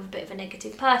spent time with a bit of a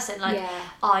negative person, like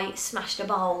I smashed a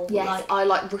bowl, I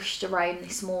like rushed around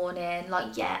this morning,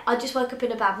 like I just woke up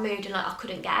in a bad mood and like I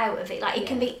couldn't get out of it. Like it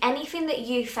can be anything that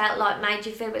you felt like made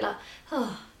you feel a bit like,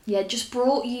 oh. Yeah, just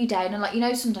brought you down. And like, you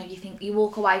know, sometimes you think, you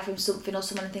walk away from something or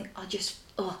someone and think,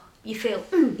 you feel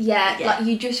like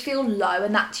you just feel low,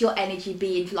 and that's your energy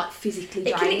being like physically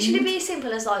drained. It can literally be as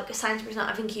simple as like Sainsbury's not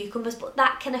having cucumbers, but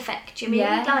that can affect your mood.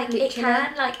 Like literally. It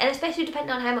can, like, and especially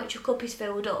depending on how much your cup is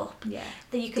filled up. Yeah,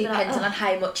 then you can depends on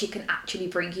how much it can actually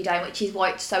bring you down, which is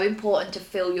why it's so important to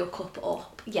fill your cup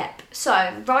up. Yep.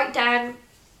 So write down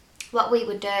what we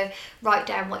would do, write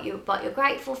down what you're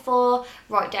grateful for,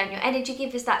 write down your energy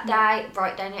givers that day,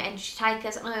 write down your energy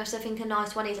takers. And I also think a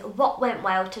nice one is what went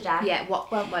well today. Yeah, what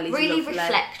went well is really lovely.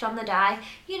 Reflect on the day.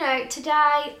 You know,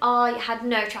 today I had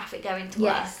no traffic going to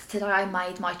work. Yes, today I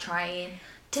made my train.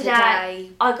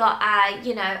 Today I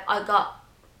got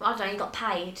you got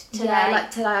paid today. Yeah, like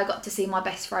today I got to see my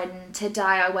best friend. Today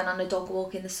I went on a dog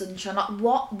walk in the sunshine. Like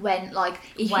what went, like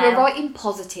if you're writing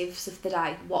positives of the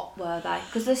day, what were they?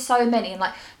 Because there's so many, and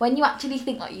like when you actually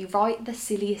think, like you write the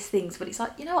silliest things, but it's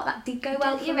like, you know what, that did go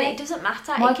well for me. It doesn't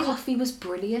matter. My coffee was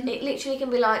brilliant. It literally can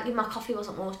be like, my coffee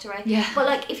wasn't watery. Yeah. But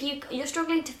like if you're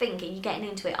struggling to think and you're getting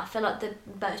into it, I feel like the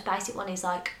most basic one is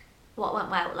like, what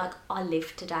went well, like I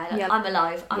lived today, like Yeah. I'm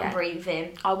alive, I'm Yeah.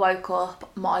 breathing. I woke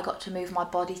up, I got to move my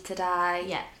body today.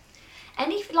 Yeah.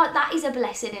 And if like that is a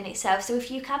blessing in itself. So if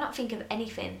you cannot think of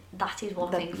anything, that is one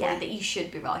thing for you that you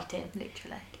should be writing.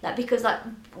 Literally. Like, because like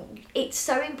it's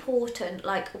so important.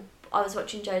 Like, I was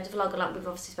watching Joe's vlog, and like we've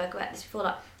obviously spoken about this before,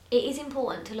 like it is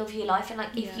important to love your life, and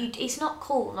like if you, it's not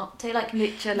cool not to, like,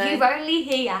 literally, you're only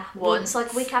here once.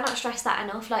 Like, we cannot stress that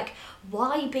enough. Like,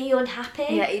 why be unhappy?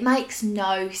 Yeah, it makes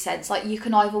no sense. Like, you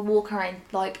can either walk around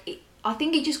like I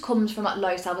think it just comes from like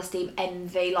low self-esteem,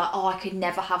 envy, like, oh, I could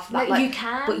never have that. No, like, you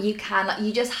can. But you can, like,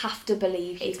 you just have to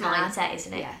believe it's you can. mindset,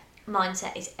 isn't it? Yeah.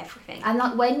 Mindset is everything. And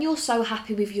like, when you're so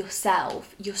happy with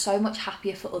yourself, you're so much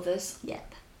happier for others.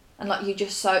 Yep. And like, you're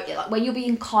just so, like, when you're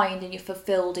being kind and you're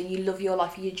fulfilled and you love your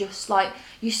life, you're just like,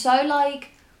 you're so like,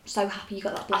 so happy you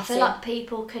got that blessing. I feel like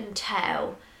people can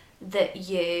tell that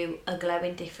you are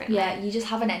glowing differently. Yeah, you just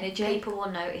have an energy. People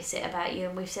will notice it about you,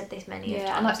 and we've said this many times.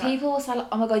 And like, people will say, like,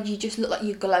 oh my god, you just look like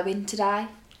you're glowing today. I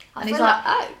And feel it's like,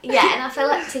 oh. Yeah, and I feel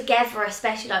like together,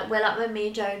 especially, like, we're like, when me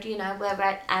and Joe, you know, we're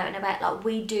out and about, like,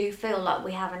 we do feel like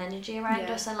we have an energy around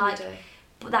us, and like,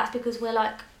 but that's because we're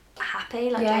like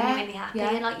happy, like genuinely happy,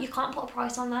 and like, you can't put a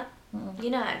price on that. You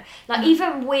know, like,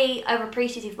 even we are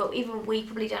appreciative, but even we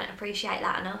probably don't appreciate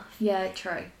that enough. Yeah,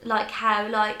 true. Like, how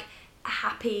like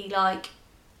happy like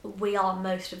we are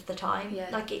most of the time. Yeah.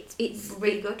 Like, it's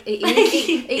really good. It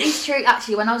is true.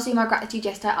 Actually, when I was doing my gratitude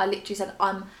yesterday, I literally said,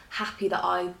 I'm happy that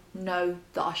I know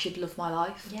that I should love my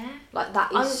life. Yeah. Like,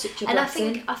 that is such a blessing. And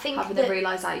I think having that, the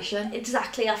realisation.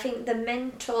 Exactly. I think the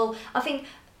mental,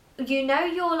 you know,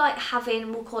 you're like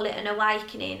having, we'll call it an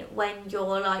awakening, when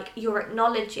you're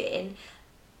acknowledging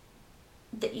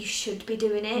that you should be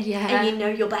doing it, and you know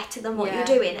you're better than what you're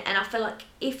doing. And I feel like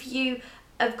if you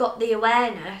have got the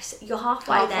awareness, you're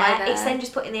halfway there. It's then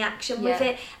just putting the action with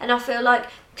it. And I feel like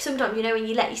sometimes, you know, when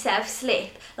you let yourself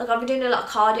slip, like, I've been doing a lot of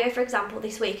cardio, for example,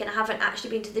 this week, and I haven't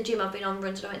actually been to the gym. I've been on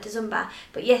runs and I went to Zumba,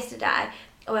 but yesterday I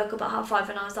woke up at 5:30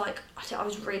 and I was like, I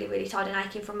was really, really tired and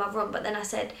aching from my run, but then I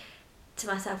said to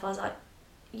myself, I was like,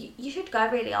 you should go,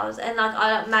 really. And like,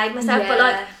 I made myself, but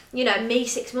like, you know, me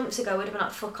 6 months ago would have been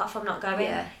like, fuck off, I'm not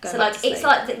going. So like, it's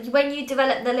like when you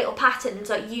develop the little patterns,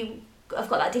 like, I've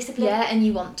got that discipline. Yeah, and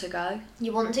you want to go.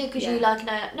 You want to, because you like,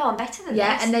 no, I'm better than this.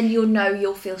 Yeah, and then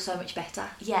you'll feel so much better.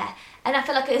 Yeah, and I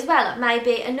feel like as well, like,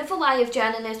 maybe another way of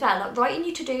journaling as well, like writing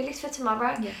your to-do list for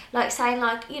tomorrow. Yeah. Like saying,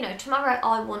 like, you know, tomorrow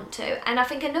I want to. And I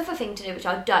think another thing to do, which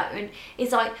I don't,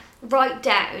 is like write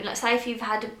down, like, say if you've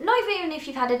had, not even if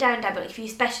you've had a down day, but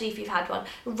especially if you've had one,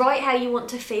 write how you want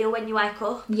to feel when you wake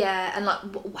up. Yeah, and like,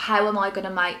 how am I going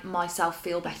to make myself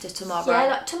feel better tomorrow? Yeah,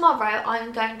 like, tomorrow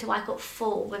I'm going to wake up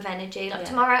full with energy. Like,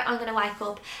 tomorrow I'm going to wake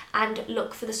up and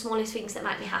look for the smallest things that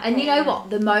make me happy. And you know what?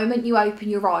 The moment you open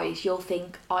your eyes, you'll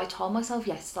think, I told myself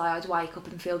yesterday I'd wake up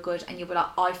and feel good, and you'll be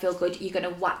like, I feel good. You're going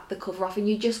to whack the cover off and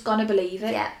you're just going to believe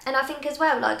it. Yeah, and I think as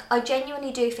well, like, I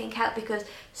genuinely do think help, because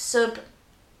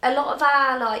a lot of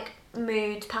our, like,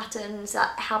 mood patterns,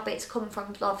 habits come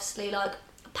from, obviously, like,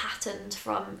 patterns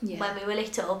from when we were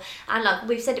little, and like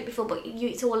we've said it before, but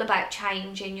it's all about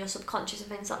changing your subconscious and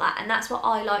things like that. And that's what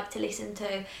I like to listen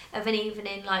to of an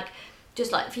evening, like,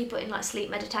 just like if you put in like sleep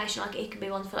meditation, like, it can be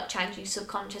one for like changing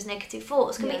subconscious negative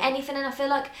thoughts, it can be anything. And I feel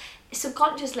like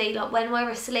subconsciously, like, when we're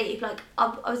asleep, like,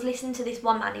 I was listening to this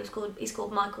one man, he's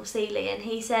called Michael Seeley, and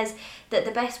he says that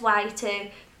the best way to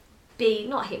be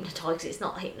not hypnotised, it's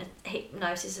not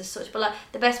hypnosis as such, but like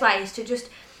the best way is to just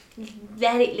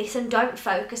let it listen, don't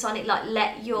focus on it, like,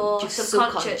 let your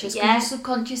subconscious. Yeah,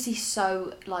 subconscious is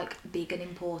so like big and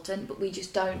important, but we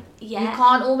just don't. You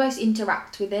can't almost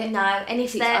interact with it. No, and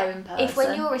if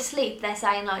when you're asleep, they're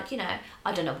saying, like, you know,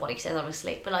 I don't know what he says I'm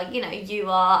asleep, but like, you know, you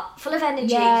are full of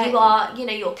energy, you are, you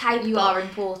know, you're capable, you are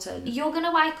important. You're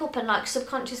gonna wake up and like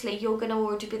subconsciously you're gonna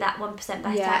already be that 1%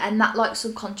 better. Yeah, and that like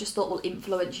subconscious thought will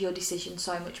influence your decision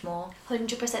so much more.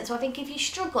 100%. So I think if you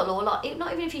struggle, or like,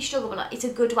 not even if you struggle, but like, it's a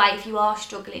good way if you are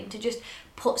struggling to just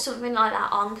put something like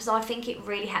that on, because I think it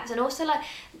really helps. And also, like,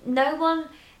 no one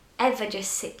ever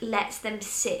just lets them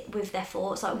sit with their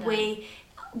thoughts. Like, me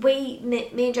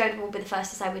and Jodie will be the first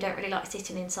to say we don't really like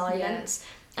sitting in silence,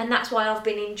 and that's why I've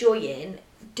been enjoying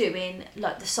doing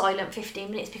like the silent 15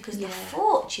 minutes, because the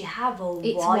thoughts you have are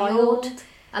wild.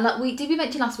 And like, did we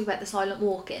mention last week about the silent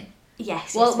walking?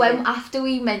 Yes. Well, after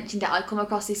we mentioned it, I come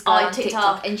across this girl on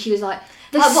TikTok, and she was like,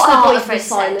 the start of the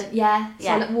silent,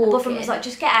 silent walking. But from was like,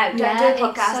 just get out, don't do a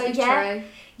podcast. It's so true.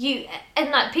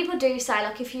 And like, people do say,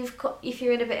 like, if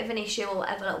you're in a bit of an issue or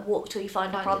whatever, like, walk till you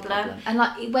find a problem. And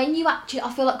like, when you actually,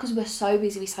 I feel like, because we're so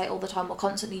busy, we say it all the time, we're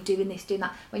constantly doing this, doing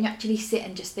that. When you actually sit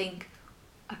and just think,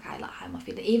 okay, like how am I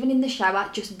feeling? Even in the shower,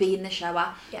 just be in the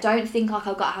shower. Yeah. Don't think like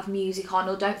I've got to have music on,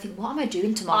 or don't think, what am I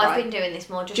doing tomorrow? I've been doing this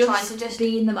more, just trying to just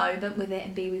be in the moment with it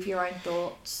and be with your own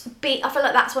thoughts. I feel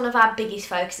like that's one of our biggest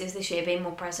focuses this year, being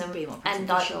more present. And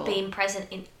like sure. being present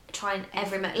in trying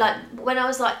every moment. Like when I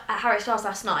was like at Harry Styles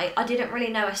last night, I didn't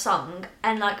really know a song,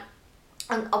 and like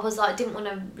I was like, didn't want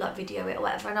to like video it or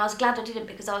whatever, and I was glad I didn't,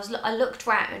 because I looked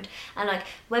round and like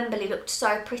Wembley looked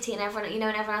so pretty, and everyone, you know,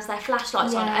 and everyone has their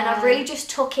flashlights on, and I really just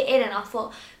took it in, and I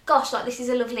thought, gosh, like this is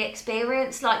a lovely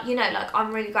experience, like, you know, like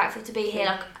I'm really grateful to be here,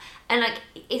 like, and like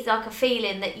it's like a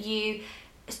feeling that you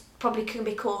probably can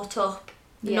be caught up.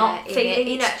 Not feeling,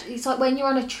 you know, it's like when you're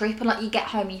on a trip and like you get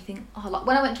home and you think, oh, like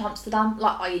when I went to Amsterdam,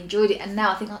 like I enjoyed it, and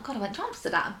now I think, like, God, I went to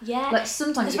Amsterdam. Yeah. Like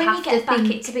sometimes when you get back,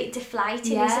 it's a bit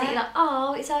deflating, isn't it? You're like,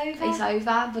 oh, it's over. It's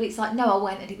over, but it's like, no, I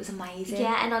went and it was amazing.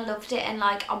 Yeah, and I loved it, and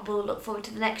like I will look forward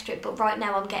to the next trip. But right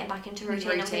now I'm getting back into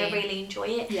routine. I'm gonna really enjoy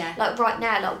it. Yeah. Like right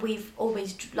now, like we've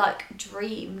always like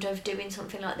dreamed of doing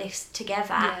something like this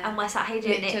together, and we're sat here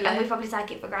doing it, and we probably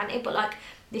take it for granted. But like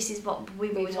this is what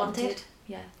we've always wanted.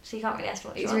 Yeah. So you can't really ask for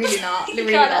much It's more. really not. You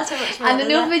really can't not. ask for much more. And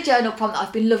another journal prompt that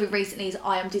I've been loving recently is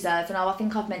I am deserving of. I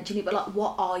think I've mentioned it, but like,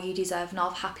 what are you deserving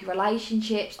of? Happy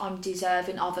relationships. I'm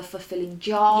deserving of a fulfilling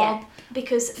job. Yeah,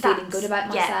 because feeling good about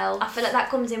myself. Yeah, I feel like that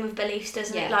comes in with beliefs,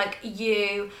 doesn't it? Like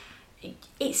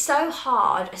it's so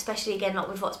hard, especially again like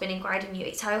with what's been ingrained in you.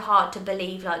 It's so hard to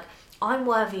believe like I'm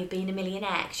worthy of being a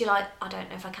millionaire, because you're like, I don't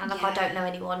know if I can. Like I don't know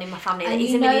anyone in my family that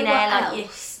is a millionaire. Like you.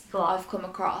 I've come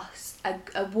across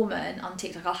a woman on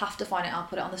TikTok. I'll have to find it. I'll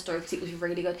put it on the story because it was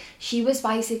really good. She was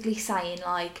basically saying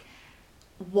like,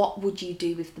 what would you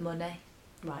do with the money?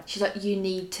 Right. She's like, you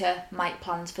need to make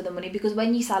plans for the money, because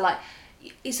when you say like,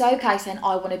 it's okay saying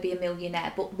I want to be a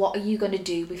millionaire, but what are you going to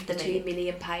do with the £2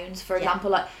 million, for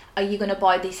example? Like, are you going to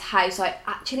buy this house? Like,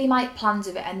 actually make plans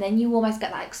of it, and then you almost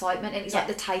get that excitement, and it's like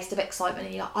the taste of excitement,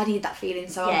 and you're like, I need that feeling,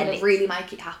 so I'm going to really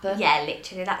make it happen. Yeah,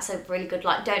 literally, that's a really good,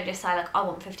 like, don't just say like, I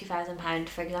want £50,000,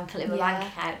 for example, in my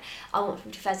bank account. I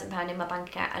want £50,000 in my bank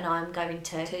account, and I'm going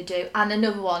to do. And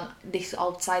another one,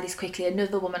 I'll say this quickly,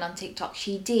 another woman on TikTok,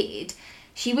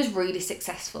 she was really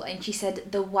successful, and she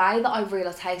said the way that I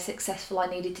realised how successful I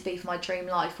needed to be for my dream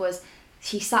life was,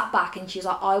 she sat back and she was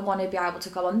like, I want to be able to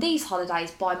go on these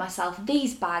holidays, buy myself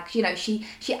these bags, you know, she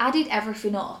added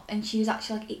everything up, and she was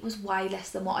actually like, it was way less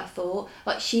than what I thought.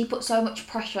 Like, she put so much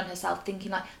pressure on herself,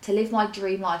 thinking like, to live my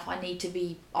dream life I need to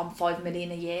be on 5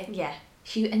 million a year. Yeah.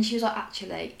 She was like,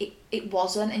 actually it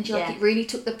wasn't, and she like, it really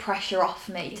took the pressure off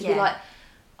me to be like,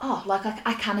 oh, like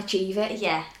I can achieve it.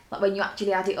 Yeah. Like when you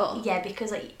actually add it up. Yeah,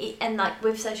 because like and like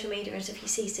with social media and stuff, you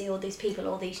see all these people,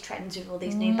 all these trends with all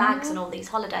these new bags and all these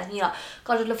holidays, and you're like,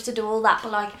 God, I'd love to do all that,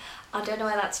 but like I don't know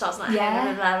where that starts. Like, blah,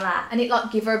 blah, blah, blah. And it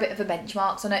like give her a bit of a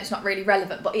benchmark. So I know it's not really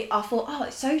relevant, but I thought, oh,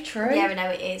 it's so true. Yeah, no,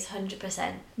 it is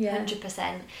 100%. Yeah,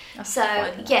 100%. So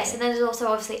yes, and then there's also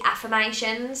obviously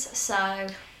affirmations. So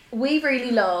we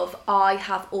really love. I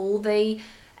have all the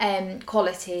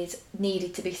qualities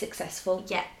needed to be successful.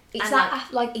 Yeah. It's and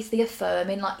that like it's the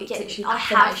affirming, like it's literally I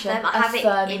have them. I have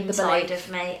it inside the of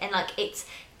me, and like it's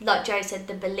like Joe said,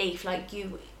 the belief, like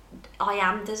I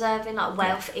am deserving. Like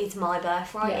wealth is my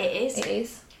birthright. Yeah, it is. It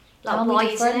is. Like why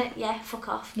isn't it? Yeah, fuck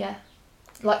off. Yeah.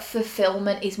 Like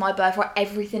fulfillment is my birthright.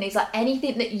 Everything is like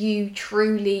anything that you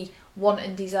truly want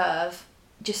and deserve.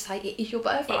 Just say it is your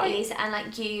birthright. It is, and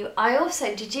like I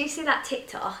also did you see that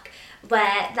TikTok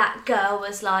where that girl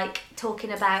was like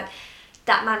talking about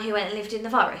that man who went and lived in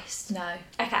the forest? No.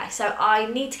 Okay, so I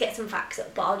need to get some facts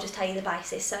up, but I'll just tell you the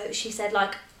basis. So she said,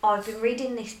 like, I've been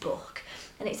reading this book,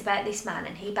 and it's about this man,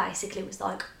 and he basically was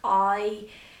like, I'm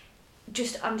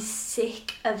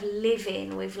sick of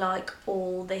living with, like,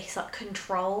 all this, like,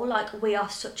 control. Like, we are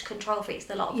such control freaks,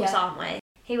 a lot of us, aren't we?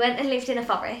 He went and lived in a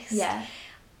forest. Yeah.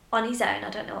 On his own, I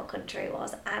don't know what country it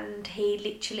was, and he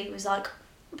literally was, like,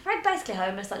 basically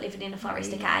homeless, like, living in a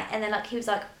forest, okay? And then, like, he was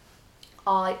like,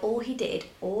 all he did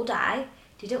all day,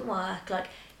 didn't work, like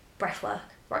breath work,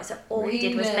 right? So all he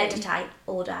did was meditate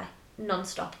all day,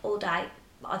 non-stop, all day.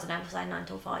 I don't know, we'll say 9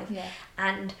 till 5. Yeah.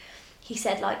 And he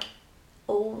said like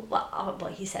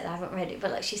he said, I haven't read it, but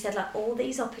like she said like all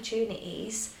these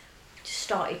opportunities just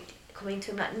started coming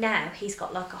to him. Like now he's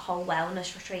got like a whole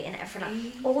wellness retreat and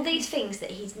everything. Like, all these things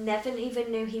that he's never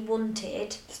even knew he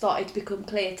wanted started to become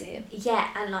clear to him. Yeah,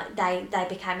 and like they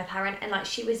became apparent, and like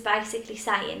she was basically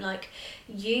saying like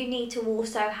you need to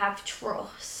also have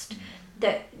trust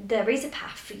that there is a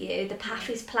path for you. The path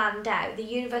is planned out. The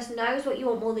universe knows what you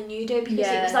want more than you do, because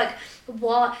it was like,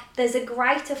 what? There's a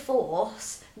greater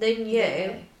force than you.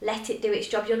 Yeah. Let it do its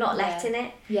job. You're not letting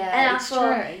it. Yeah, and it's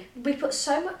true. We put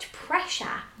so much pressure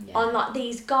on like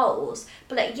these goals,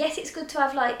 but like, yes, it's good to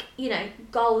have like, you know,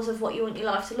 goals of what you want your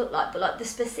life to look like, but like the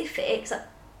specifics, like,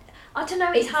 I don't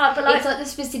know, it's hard, but like, it's like the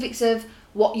specifics of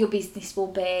what your business will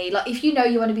be. Like, if you know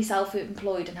you want to be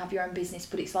self-employed and have your own business,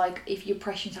 but it's like, if you're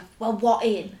pressuring yourself, well, what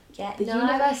in? Yeah, the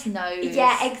universe knows.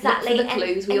 Yeah, exactly. Look for the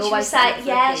clues. We and always say,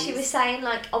 yeah, she was saying,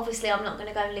 like, obviously I'm not going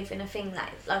to go and live in a thing that,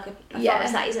 like, I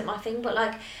promise that isn't my thing, but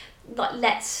like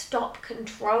let's stop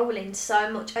controlling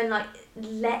so much and like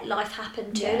let life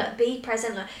happen too. Like, be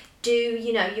present, like, do,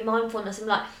 you know, your mindfulness, and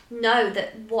like, know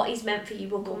that what is meant for you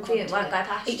will come for you, it won't go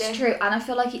past you. It's true, and I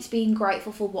feel like it's being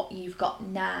grateful for what you've got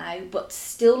now, but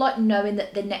still like knowing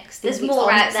that the next thing there's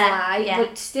more out there,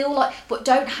 but still like, but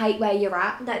don't hate where you're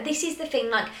at. No, this is the thing,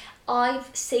 like,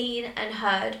 I've seen and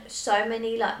heard so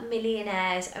many like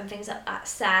millionaires and things like that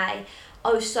say,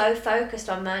 I was so focused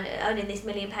on earning this £1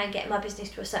 million, getting my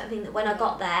business to a certain thing, that when I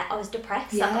got there, I was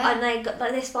depressed. Like, and they got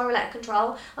like, they spiral out of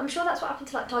control. I'm sure that's what happened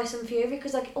to like Tyson Fury,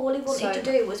 because like all he wanted to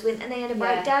do was win, and they had a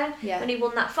breakdown when he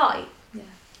won that fight. Yeah.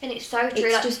 And it's so true.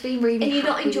 It's like, just been really. And you're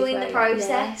not enjoying the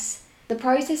process. The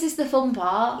process is the fun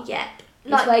part. Yeah.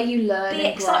 Like, it's where you learn. Be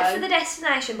excited for the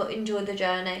destination, but enjoy the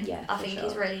journey. Yeah, I think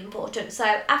is really important. So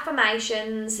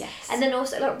affirmations, and then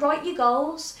also like write your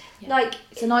goals. Yeah. Like,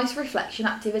 it's a nice reflection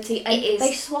activity, and it is.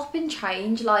 They swap and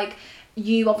change. Like,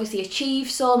 you obviously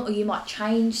achieve some, or you might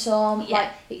change some. Yeah. Like,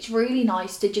 it's really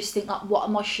nice to just think like, what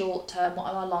am I short term? What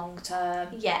am I long term?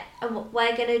 Yeah, and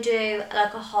we're gonna do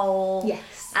like a whole.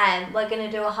 We're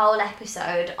gonna do a whole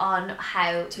episode on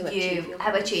how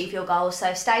achieve your goals.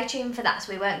 So stay tuned for that.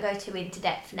 So we won't go too into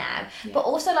depth now, but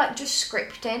also like just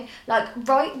scripting, like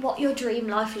write what your dream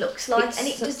life looks like, it's and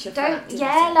it just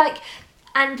don't like.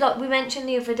 And like we mentioned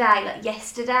the other day, like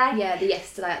yesterday. Yeah, the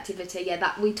yesterday activity. Yeah,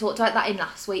 that we talked about that in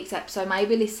last week's episode.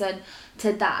 Maybe listen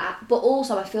to that. But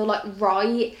also, I feel like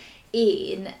writing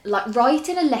a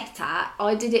letter.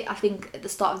 I did it, I think, at the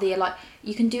start of the year. Like,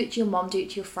 you can do it to your mom, do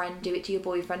it to your friend, do it to your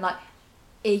boyfriend. Like,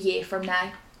 a year from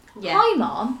now. Yeah. Hi,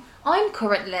 Mom. I'm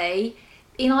currently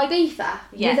in Ibiza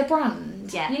with a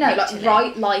brand. Yeah, you know, literally. Like,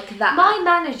 write like that. My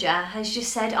manager has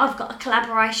just said, I've got a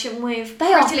collaboration with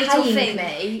They are Pretty Little paying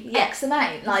Thing. me X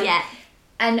amount. Like,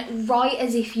 and write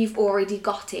as if you've already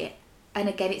got it. And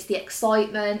again, it's the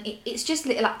excitement. It's just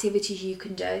little activities you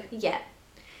can do.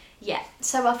 Yeah,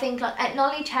 so I think like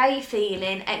acknowledge how you're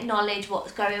feeling, acknowledge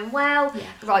what's going well,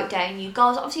 write down your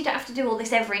goals. Obviously you don't have to do all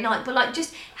this every night, but like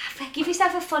just give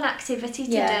yourself a fun activity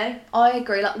to do. I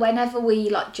agree. Like, whenever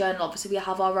we like journal, obviously we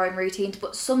have our own routines,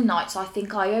 but some nights I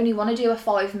think I only want to do a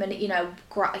 5-minute, you know,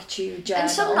 gratitude journal.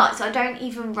 And some nights I don't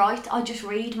even write, I just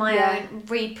read my own,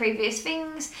 read previous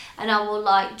things, and I will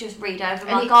like just read over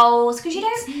my goals, because you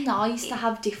don't. It's nice to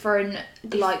have different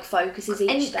like focuses each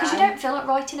day. Because you don't feel like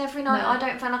writing every night. I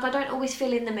don't feel like I don't always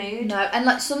feel in the mood. No, and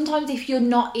like sometimes if you're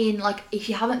not in, like, if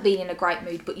you haven't been in a great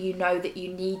mood but you know that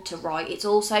you need to write, it's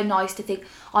also nice to think,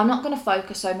 I'm not going to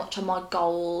focus so much on my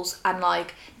goals and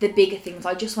like the bigger things.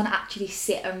 I just want to actually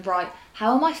sit and write,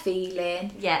 how am I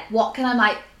feeling? Yeah. What can I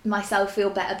make myself feel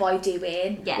better by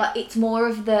doing? Yeah. Like, it's more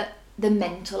of the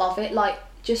mental of it, like,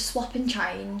 just swap and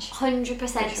change. 100%.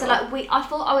 Sure. So like I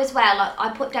thought I was like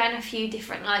I put down a few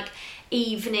different like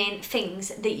evening things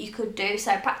that you could do.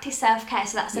 So practice self-care,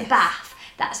 so that's a bath,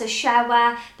 that's a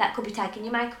shower, that could be taking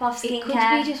your makeup off, skincare. It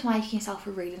could be just making yourself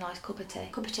a really nice cup of tea.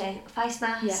 Face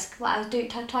mask, what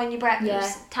else, tying your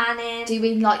breakfast, tanning.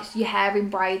 Doing like your hair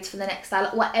in braids for the next day,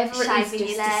 like whatever it is,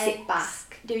 just to sit back.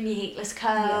 Doing your heatless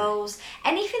curls,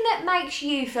 anything that makes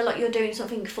you feel like you're doing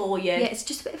something for you. Yeah, it's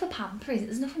just a bit of a pamper, isn't it?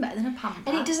 There's nothing better than a pamper.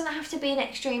 And it doesn't have to be an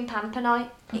extreme pamper night.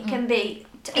 It can be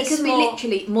be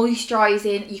literally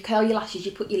moisturising, you curl your lashes,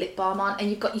 you put your lip balm on,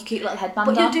 and you've got your cute little headband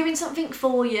on. But you're doing something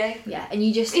for you. Yeah, and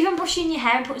you just... Even brushing your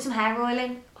hair and putting some hair oil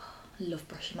in. I love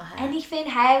brushing my hair. Anything,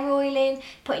 hair oiling,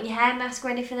 putting your hair mask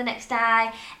ready for the next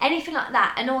day, anything like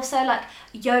that. And also like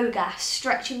yoga,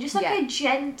 stretching, just like a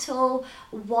gentle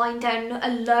wind down, a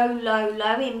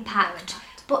low impact.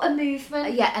 But a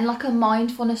movement. Yeah, and like a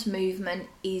mindfulness movement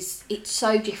it's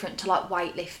so different to like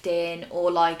weightlifting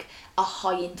or like a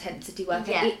high intensity workout.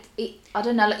 Yeah. It I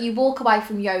don't know, like you walk away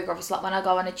from yoga, obviously like when I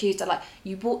go on a Tuesday, like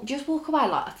just walk away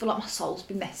like I feel like my soul's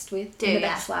been messed with in the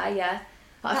best way,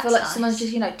 Like, I feel like someone's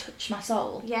just, touched my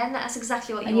soul. Yeah, and that's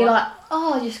exactly what you want. And you're like,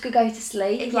 oh, I just could go to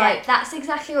sleep. Yeah, like, that's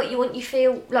exactly what you want. You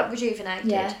feel like rejuvenated.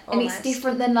 Yeah, almost. And it's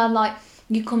different than like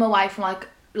you come away from like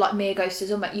like Mia goes to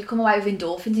Zumba, you come away with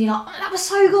endorphins and you're like, oh, that was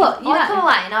so good. I come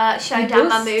away and I like show Dan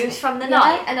my moves from the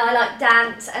night, and I like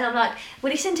dance, and I'm like,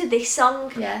 we listen to this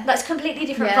song. Yeah. That's completely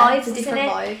different vibes, it's a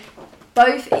different vibe.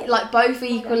 Both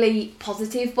equally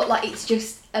positive, but like it's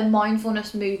just a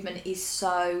mindfulness movement is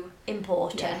so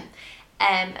important. Yeah.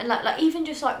 And like even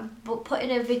just like putting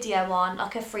a video on,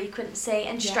 like a frequency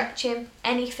and stretching,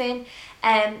 anything,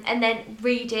 and then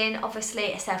reading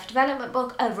obviously a self-development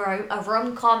book, a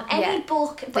rom-com, any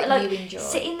book, but like you enjoy.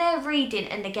 Sitting there reading,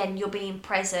 and again you're being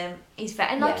present is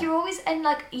very, and like you're always, and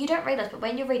like you don't realise, but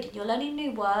when you're reading you're learning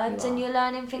new words and you're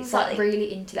learning things. It's like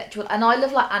really intellectual, and I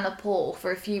love like Anna Paul for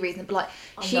a few reasons, but like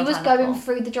she was going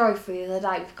through the drive-through the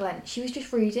other day with Glenn, she was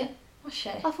just reading. Was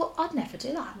she? I thought I'd never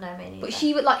do that. No, me neither. But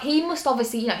she would like, he must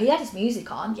obviously, you know, he had his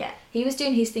music on. Yeah. He was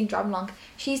doing his thing driving along.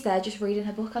 She's there just reading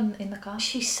her book in the car.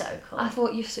 She's so cool. I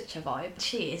thought you're such a vibe.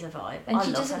 She is a vibe. And I she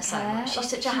love doesn't her so care. much. She's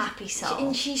such a happy soul.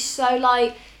 And she's so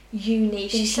like unique.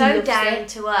 She's so down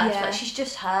to earth. Like she's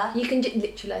just her. You can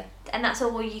literally. And that's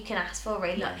all you can ask for,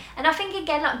 really. Like, and I think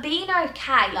again, like being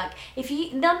okay, like if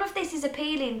you none of this is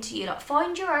appealing to you, like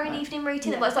find your own evening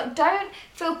routine that works. Like don't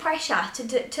feel pressure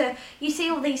to you see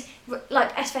all these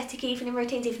like aesthetic evening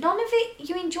routines. If none of it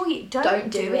you enjoy it,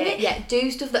 don't do it. Yeah, do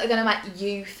stuff that are gonna make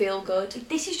you feel good.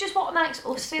 This is just what makes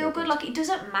us feel good. Like it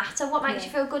doesn't matter what makes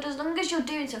you feel good as long as you're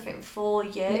doing something for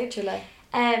you. Literally.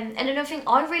 And another thing,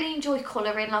 I really enjoy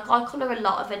colouring. Like I colour a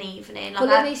lot of an evening. Like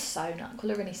colouring is so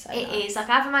nice. It is. Like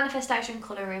I have a manifestation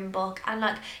colouring book, and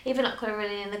like even like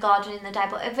colouring in the garden in the day,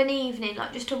 but of an evening,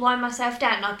 like just to wind myself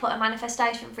down, I put a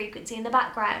manifestation frequency in the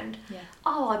background. Yeah.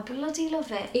 Oh, I bloody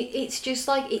love it. It's just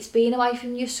like it's being away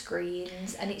from your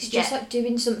screens, and it's just like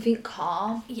doing something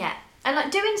calm. Yeah. And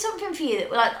like doing something for you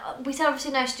that, like we said,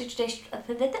 obviously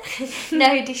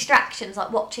no distractions,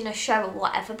 like watching a show or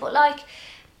whatever, but like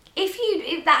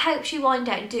if that helps you wind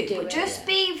down, do it. But just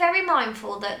be very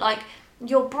mindful that like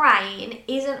your brain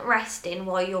isn't resting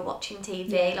while you're watching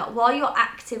TV. Like while you're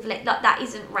actively, like that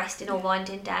isn't resting or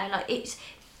winding down. Like it's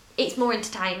more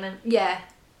entertainment. Yeah,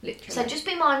 literally. So just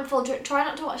be mindful. Try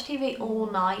not to watch TV all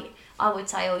night, I would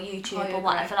say, or YouTube or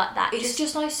whatever like that. It's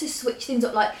just nice to switch things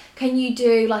up. Like, can you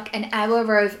do like an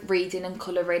hour of reading and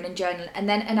colouring and journaling, and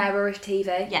then an hour of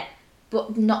TV? Yeah.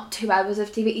 But not 2 hours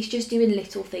of TV. It's just doing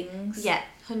little things. Yeah,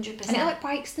 100%. And it like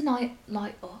breaks the night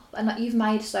light up, and like you've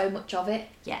made so much of it.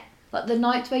 Yeah. Like the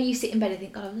nights where you sit in bed and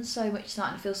think, God, I've done so much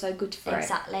tonight and I feel so good for it.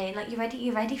 Exactly. Like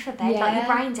you're ready for bed. Like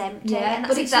your brain's empty. Yeah. And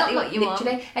that's exactly what you want.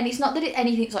 And it's not that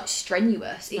anything's like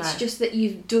strenuous. It's just that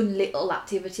you've done little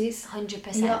activities.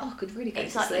 100%. You're like, I could really go to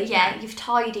sleep. Yeah, you've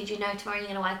tidied. You know tomorrow you're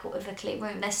gonna wake up with a clean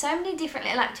room. There's so many different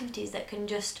little activities that can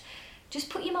just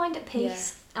put your mind at peace.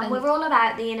 Yeah. And we're all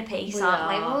about the inner peace, aren't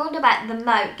we? We're all about the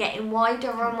moat getting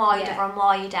wider and wider and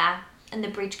wider, and the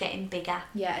bridge getting bigger.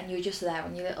 Yeah, and you're just there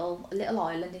on your little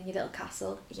island in your little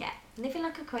castle. Yeah, living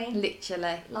like a queen.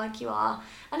 Literally. Like you are.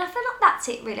 And I feel like that's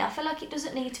it, really. I feel like it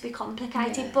doesn't need to be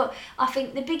complicated, but I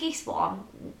think the biggest one,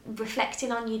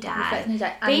 reflecting on your day,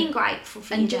 being grateful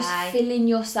for your day. And just filling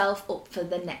yourself up for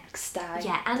the next day.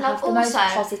 Yeah, and like also the most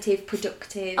positive,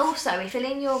 productive. Also,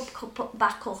 filling your cup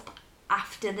back up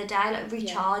after the day, like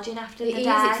recharging after the day.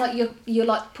 It's like you're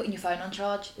like putting your phone on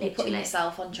charge. Literally. You're putting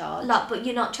yourself on charge. Like, but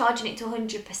you're not charging it to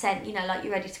 100%, you know, like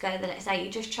you're ready to go the next day.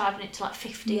 You're just charging it to like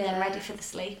 50 and then ready for the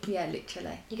sleep. Yeah,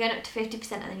 literally. You're going up to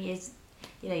 50% and then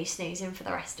you're snoozing for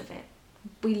the rest of it.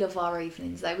 We love our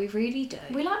evenings though, we really do.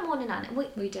 We like morning and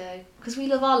we do. Because we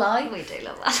love our life. We do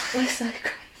love our life. We're so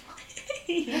grateful.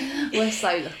 We're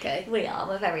so lucky. We are.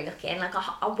 We're very lucky, and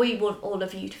like we want all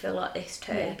of you to feel like this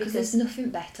too. Yeah, because there's nothing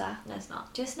better. There's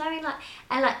not. Just knowing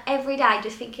and every day,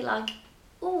 just thinking like,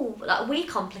 oh, like we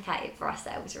complicate it for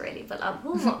ourselves really, but like,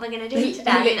 what am I going to do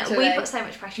today? You know, we put so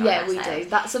much pressure on ourselves. Yeah, we do.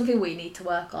 That's something we need to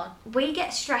work on. We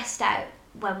get stressed out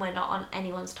when we're not on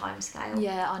anyone's time scale.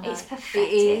 Yeah, I know. It's pathetic.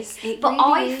 It is. But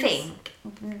really I think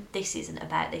this isn't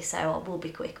about this, so I will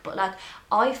be quick. But like,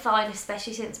 I find,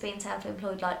 especially since being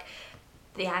self-employed, like,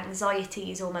 the anxiety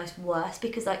is almost worse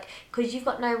because you've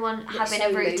got no one having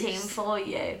a routine for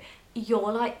you.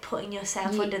 You're like putting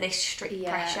yourself under this strict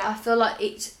pressure. I feel like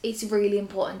it's really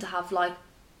important to have like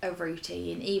a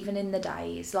routine, even in the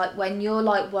days. Like when you're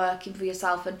like working for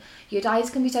yourself, and your days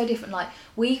can be so different. Like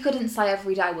we couldn't say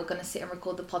every day we're going to sit and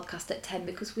record the podcast at 10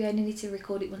 because we only need to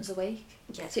record it once a week.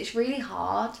 Yeah. So it's really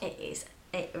hard. It is.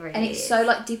 It really and it's is. So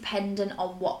like dependent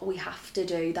on what we have to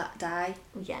do that day.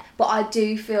 Yeah. But I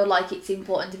do feel like it's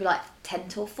important to be like 10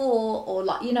 till 4 or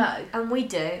like, you know. And we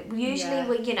do. Usually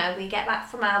we get back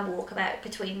from our walk about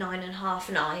between 9 and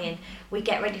 9:30. We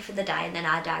get ready for the day and then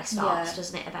our day starts,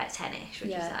 doesn't it? About 10ish, would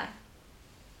you say?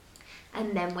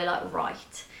 And then we're like,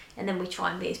 right, and then we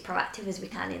try and be as proactive as we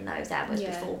can in those hours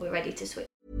before we're ready to switch.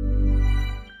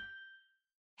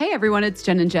 Hey everyone, it's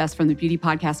Jen and Jess from the beauty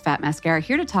podcast Fat Mascara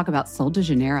here to talk about Sol de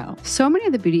Janeiro. So many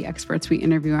of the beauty experts we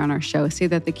interview on our show say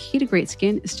that the key to great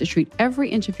skin is to treat every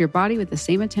inch of your body with the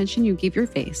same attention you give your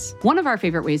face. One of our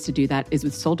favorite ways to do that is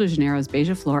with Sol de Janeiro's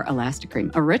Beija Flor Elastic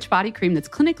Cream, a rich body cream that's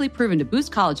clinically proven to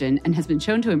boost collagen and has been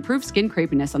shown to improve skin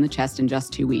crepiness on the chest in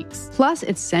just 2 weeks. Plus,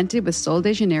 it's scented with Sol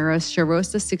de Janeiro's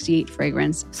Charosta 68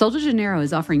 fragrance. Sol de Janeiro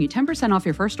is offering you 10% off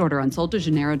your first order on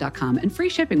soldejaneiro.com and free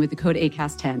shipping with the code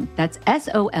ACAST10. That's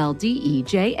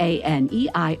SOLDEJANEIRO,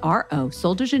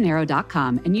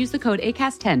 soldejaneiro.com, and use the code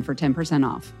ACAST10 for 10%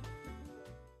 off.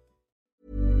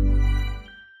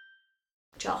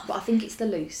 But I think it's the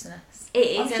looseness. It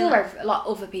is. I'm sure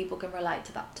other people can relate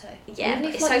to that too. Yeah,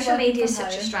 but social media is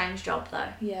such a strange job though.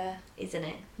 Yeah. Isn't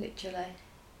it? Literally.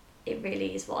 It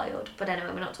really is wild. But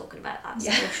anyway, we're not talking about that, so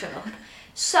we'll shut up.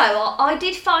 So, I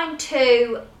did find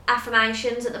 2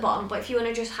 affirmations at the bottom, but if you want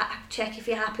to just check if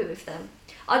you're happy with them.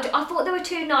 I thought there were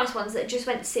 2 nice ones that just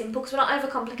went simple, because we're not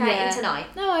overcomplicating tonight.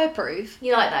 No, I approve.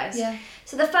 You like those? Yeah.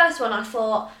 So the first one, I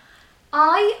thought,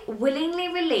 I willingly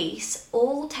release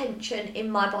all tension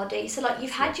in my body. So like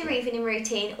you've had your evening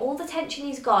routine, all the tension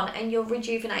is gone, and you're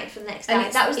rejuvenated for the next day.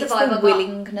 That was the vibe I got.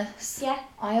 Willingness. Yeah.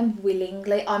 I am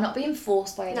willingly. I'm not being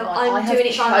forced by anyone. No, I'm doing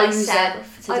it by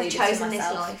myself. I've chosen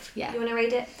this life. Yeah. You want to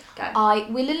read it? Go. I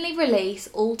willingly release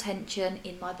all tension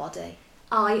in my body.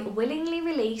 I willingly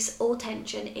release all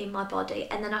tension in my body.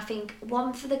 And then I think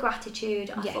one for the gratitude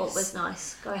I thought was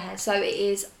nice. Go ahead. So it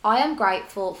is, I am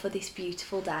grateful for this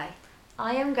beautiful day.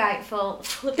 I am grateful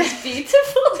for this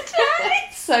beautiful day.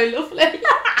 So lovely.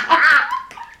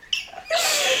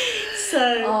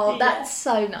 That's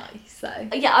so nice though.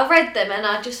 Yeah, I read them and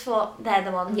I just thought they're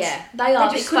the ones. Yeah, they are.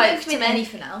 They just spoke spoke to me.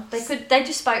 Anything else. They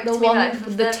just spoke to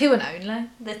me. The 2 and only.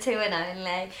 The 2 and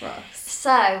only. For us.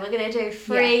 So we're gonna do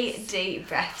 3 deep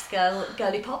breaths,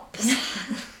 girly pops.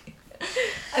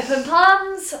 Open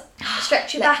palms.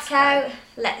 Stretch your back out.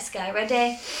 Let's go.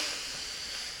 Ready?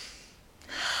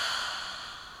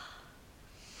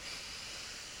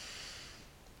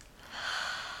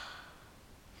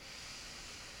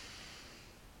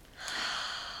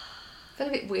 I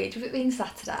feel a bit weird with it being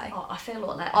Saturday. Oh, I feel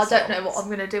all that. I don't know what I'm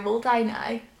going to do all day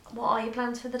now. What are your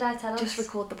plans for the day? Tell us. Just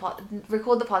record the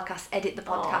podcast, edit the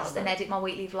podcast, and eded my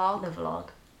weekly vlog. The vlog.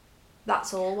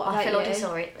 That's all. I feel all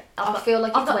sorry. I feel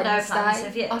like I've it's got Wednesday. no plans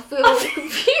of you. I feel all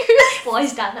confused. Why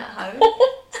is Dan at home?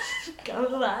 Go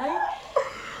away.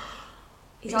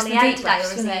 He's on the deep out today,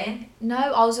 breaths or is for he me. in? No,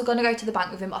 I was going to go to the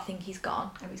bank with him, but I think he's gone.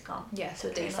 Oh, he's gone. Yeah, so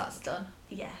at least that's done.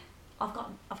 Yeah. I've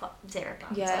got 0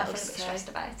 plans. Yeah, I feel a bit stressed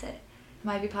about it.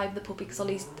 Maybe play with the puppy, because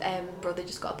Ollie's brother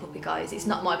just got a puppy, guys. It's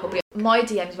not my puppy. My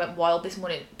DMs went wild this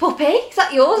morning. Puppy? Is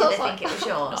that yours? Did they think it was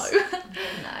yours? No.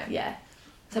 No. Yeah.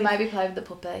 So maybe play with the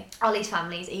puppy. Ollie's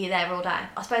family's, are you there all day?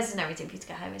 I suppose there's no reason for you to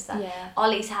go home, is there? Yeah.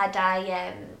 Ollie's had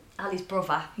Ollie's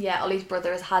brother. Yeah, Ollie's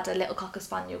brother has had a little Cocker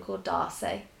Spaniel called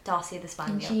Darcy. Darcy the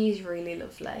Spaniel. And she is really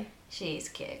lovely. She is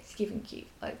cute. She's giving cute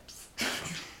vibes.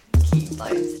 Cute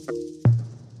vibes.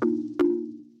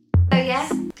 Oh yeah,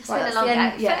 it's been a long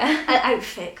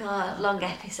outfit. God, long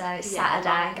episode.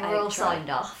 Saturday. We're all signed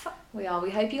off. We are. We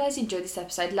hope you guys enjoyed this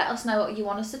episode. Let us know what you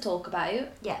want us to talk about.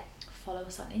 Yeah. Follow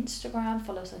us on Instagram.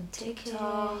 Follow us on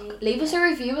TikTok. Okay. Leave us a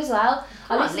review as well.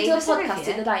 I listened to a podcast review.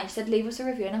 the other day and she said leave us a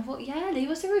review, and I thought, yeah, leave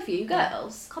us a review,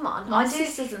 girls. Come on, My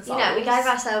sisters and you know, we gave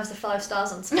ourselves the 5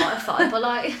 stars on Spotify, but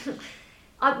like,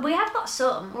 we have got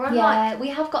some. We're on we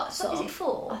have got some. What is it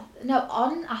for? No,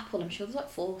 on Apple, I'm sure there's like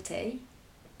 40.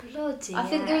 Bloody I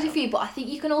think there's a few, but I think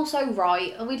you can also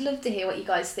write, and we'd love to hear what you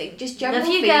guys think. Just general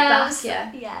love you feedback. girls.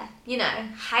 Yeah. You know,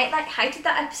 hated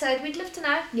that episode. We'd love to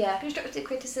know. Yeah. Constructive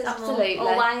criticism. Absolutely.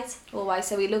 Always.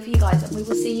 So we love you guys, and we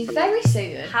will see you very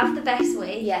soon. Have the best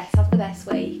week. Yes, have the best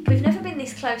week. We've never been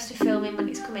this close to filming when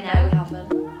it's coming No, out. we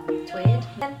haven't. It's weird.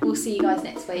 We'll see you guys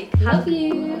next week. Love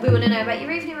you. We want to know about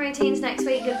your evening routines next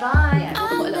week. Goodbye. Yeah,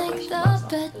 we'll put a little question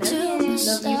mark on.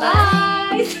 Love you.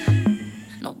 Bye.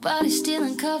 Nobody's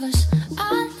stealing covers.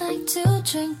 I like to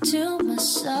drink to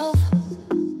myself,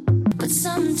 but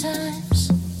sometimes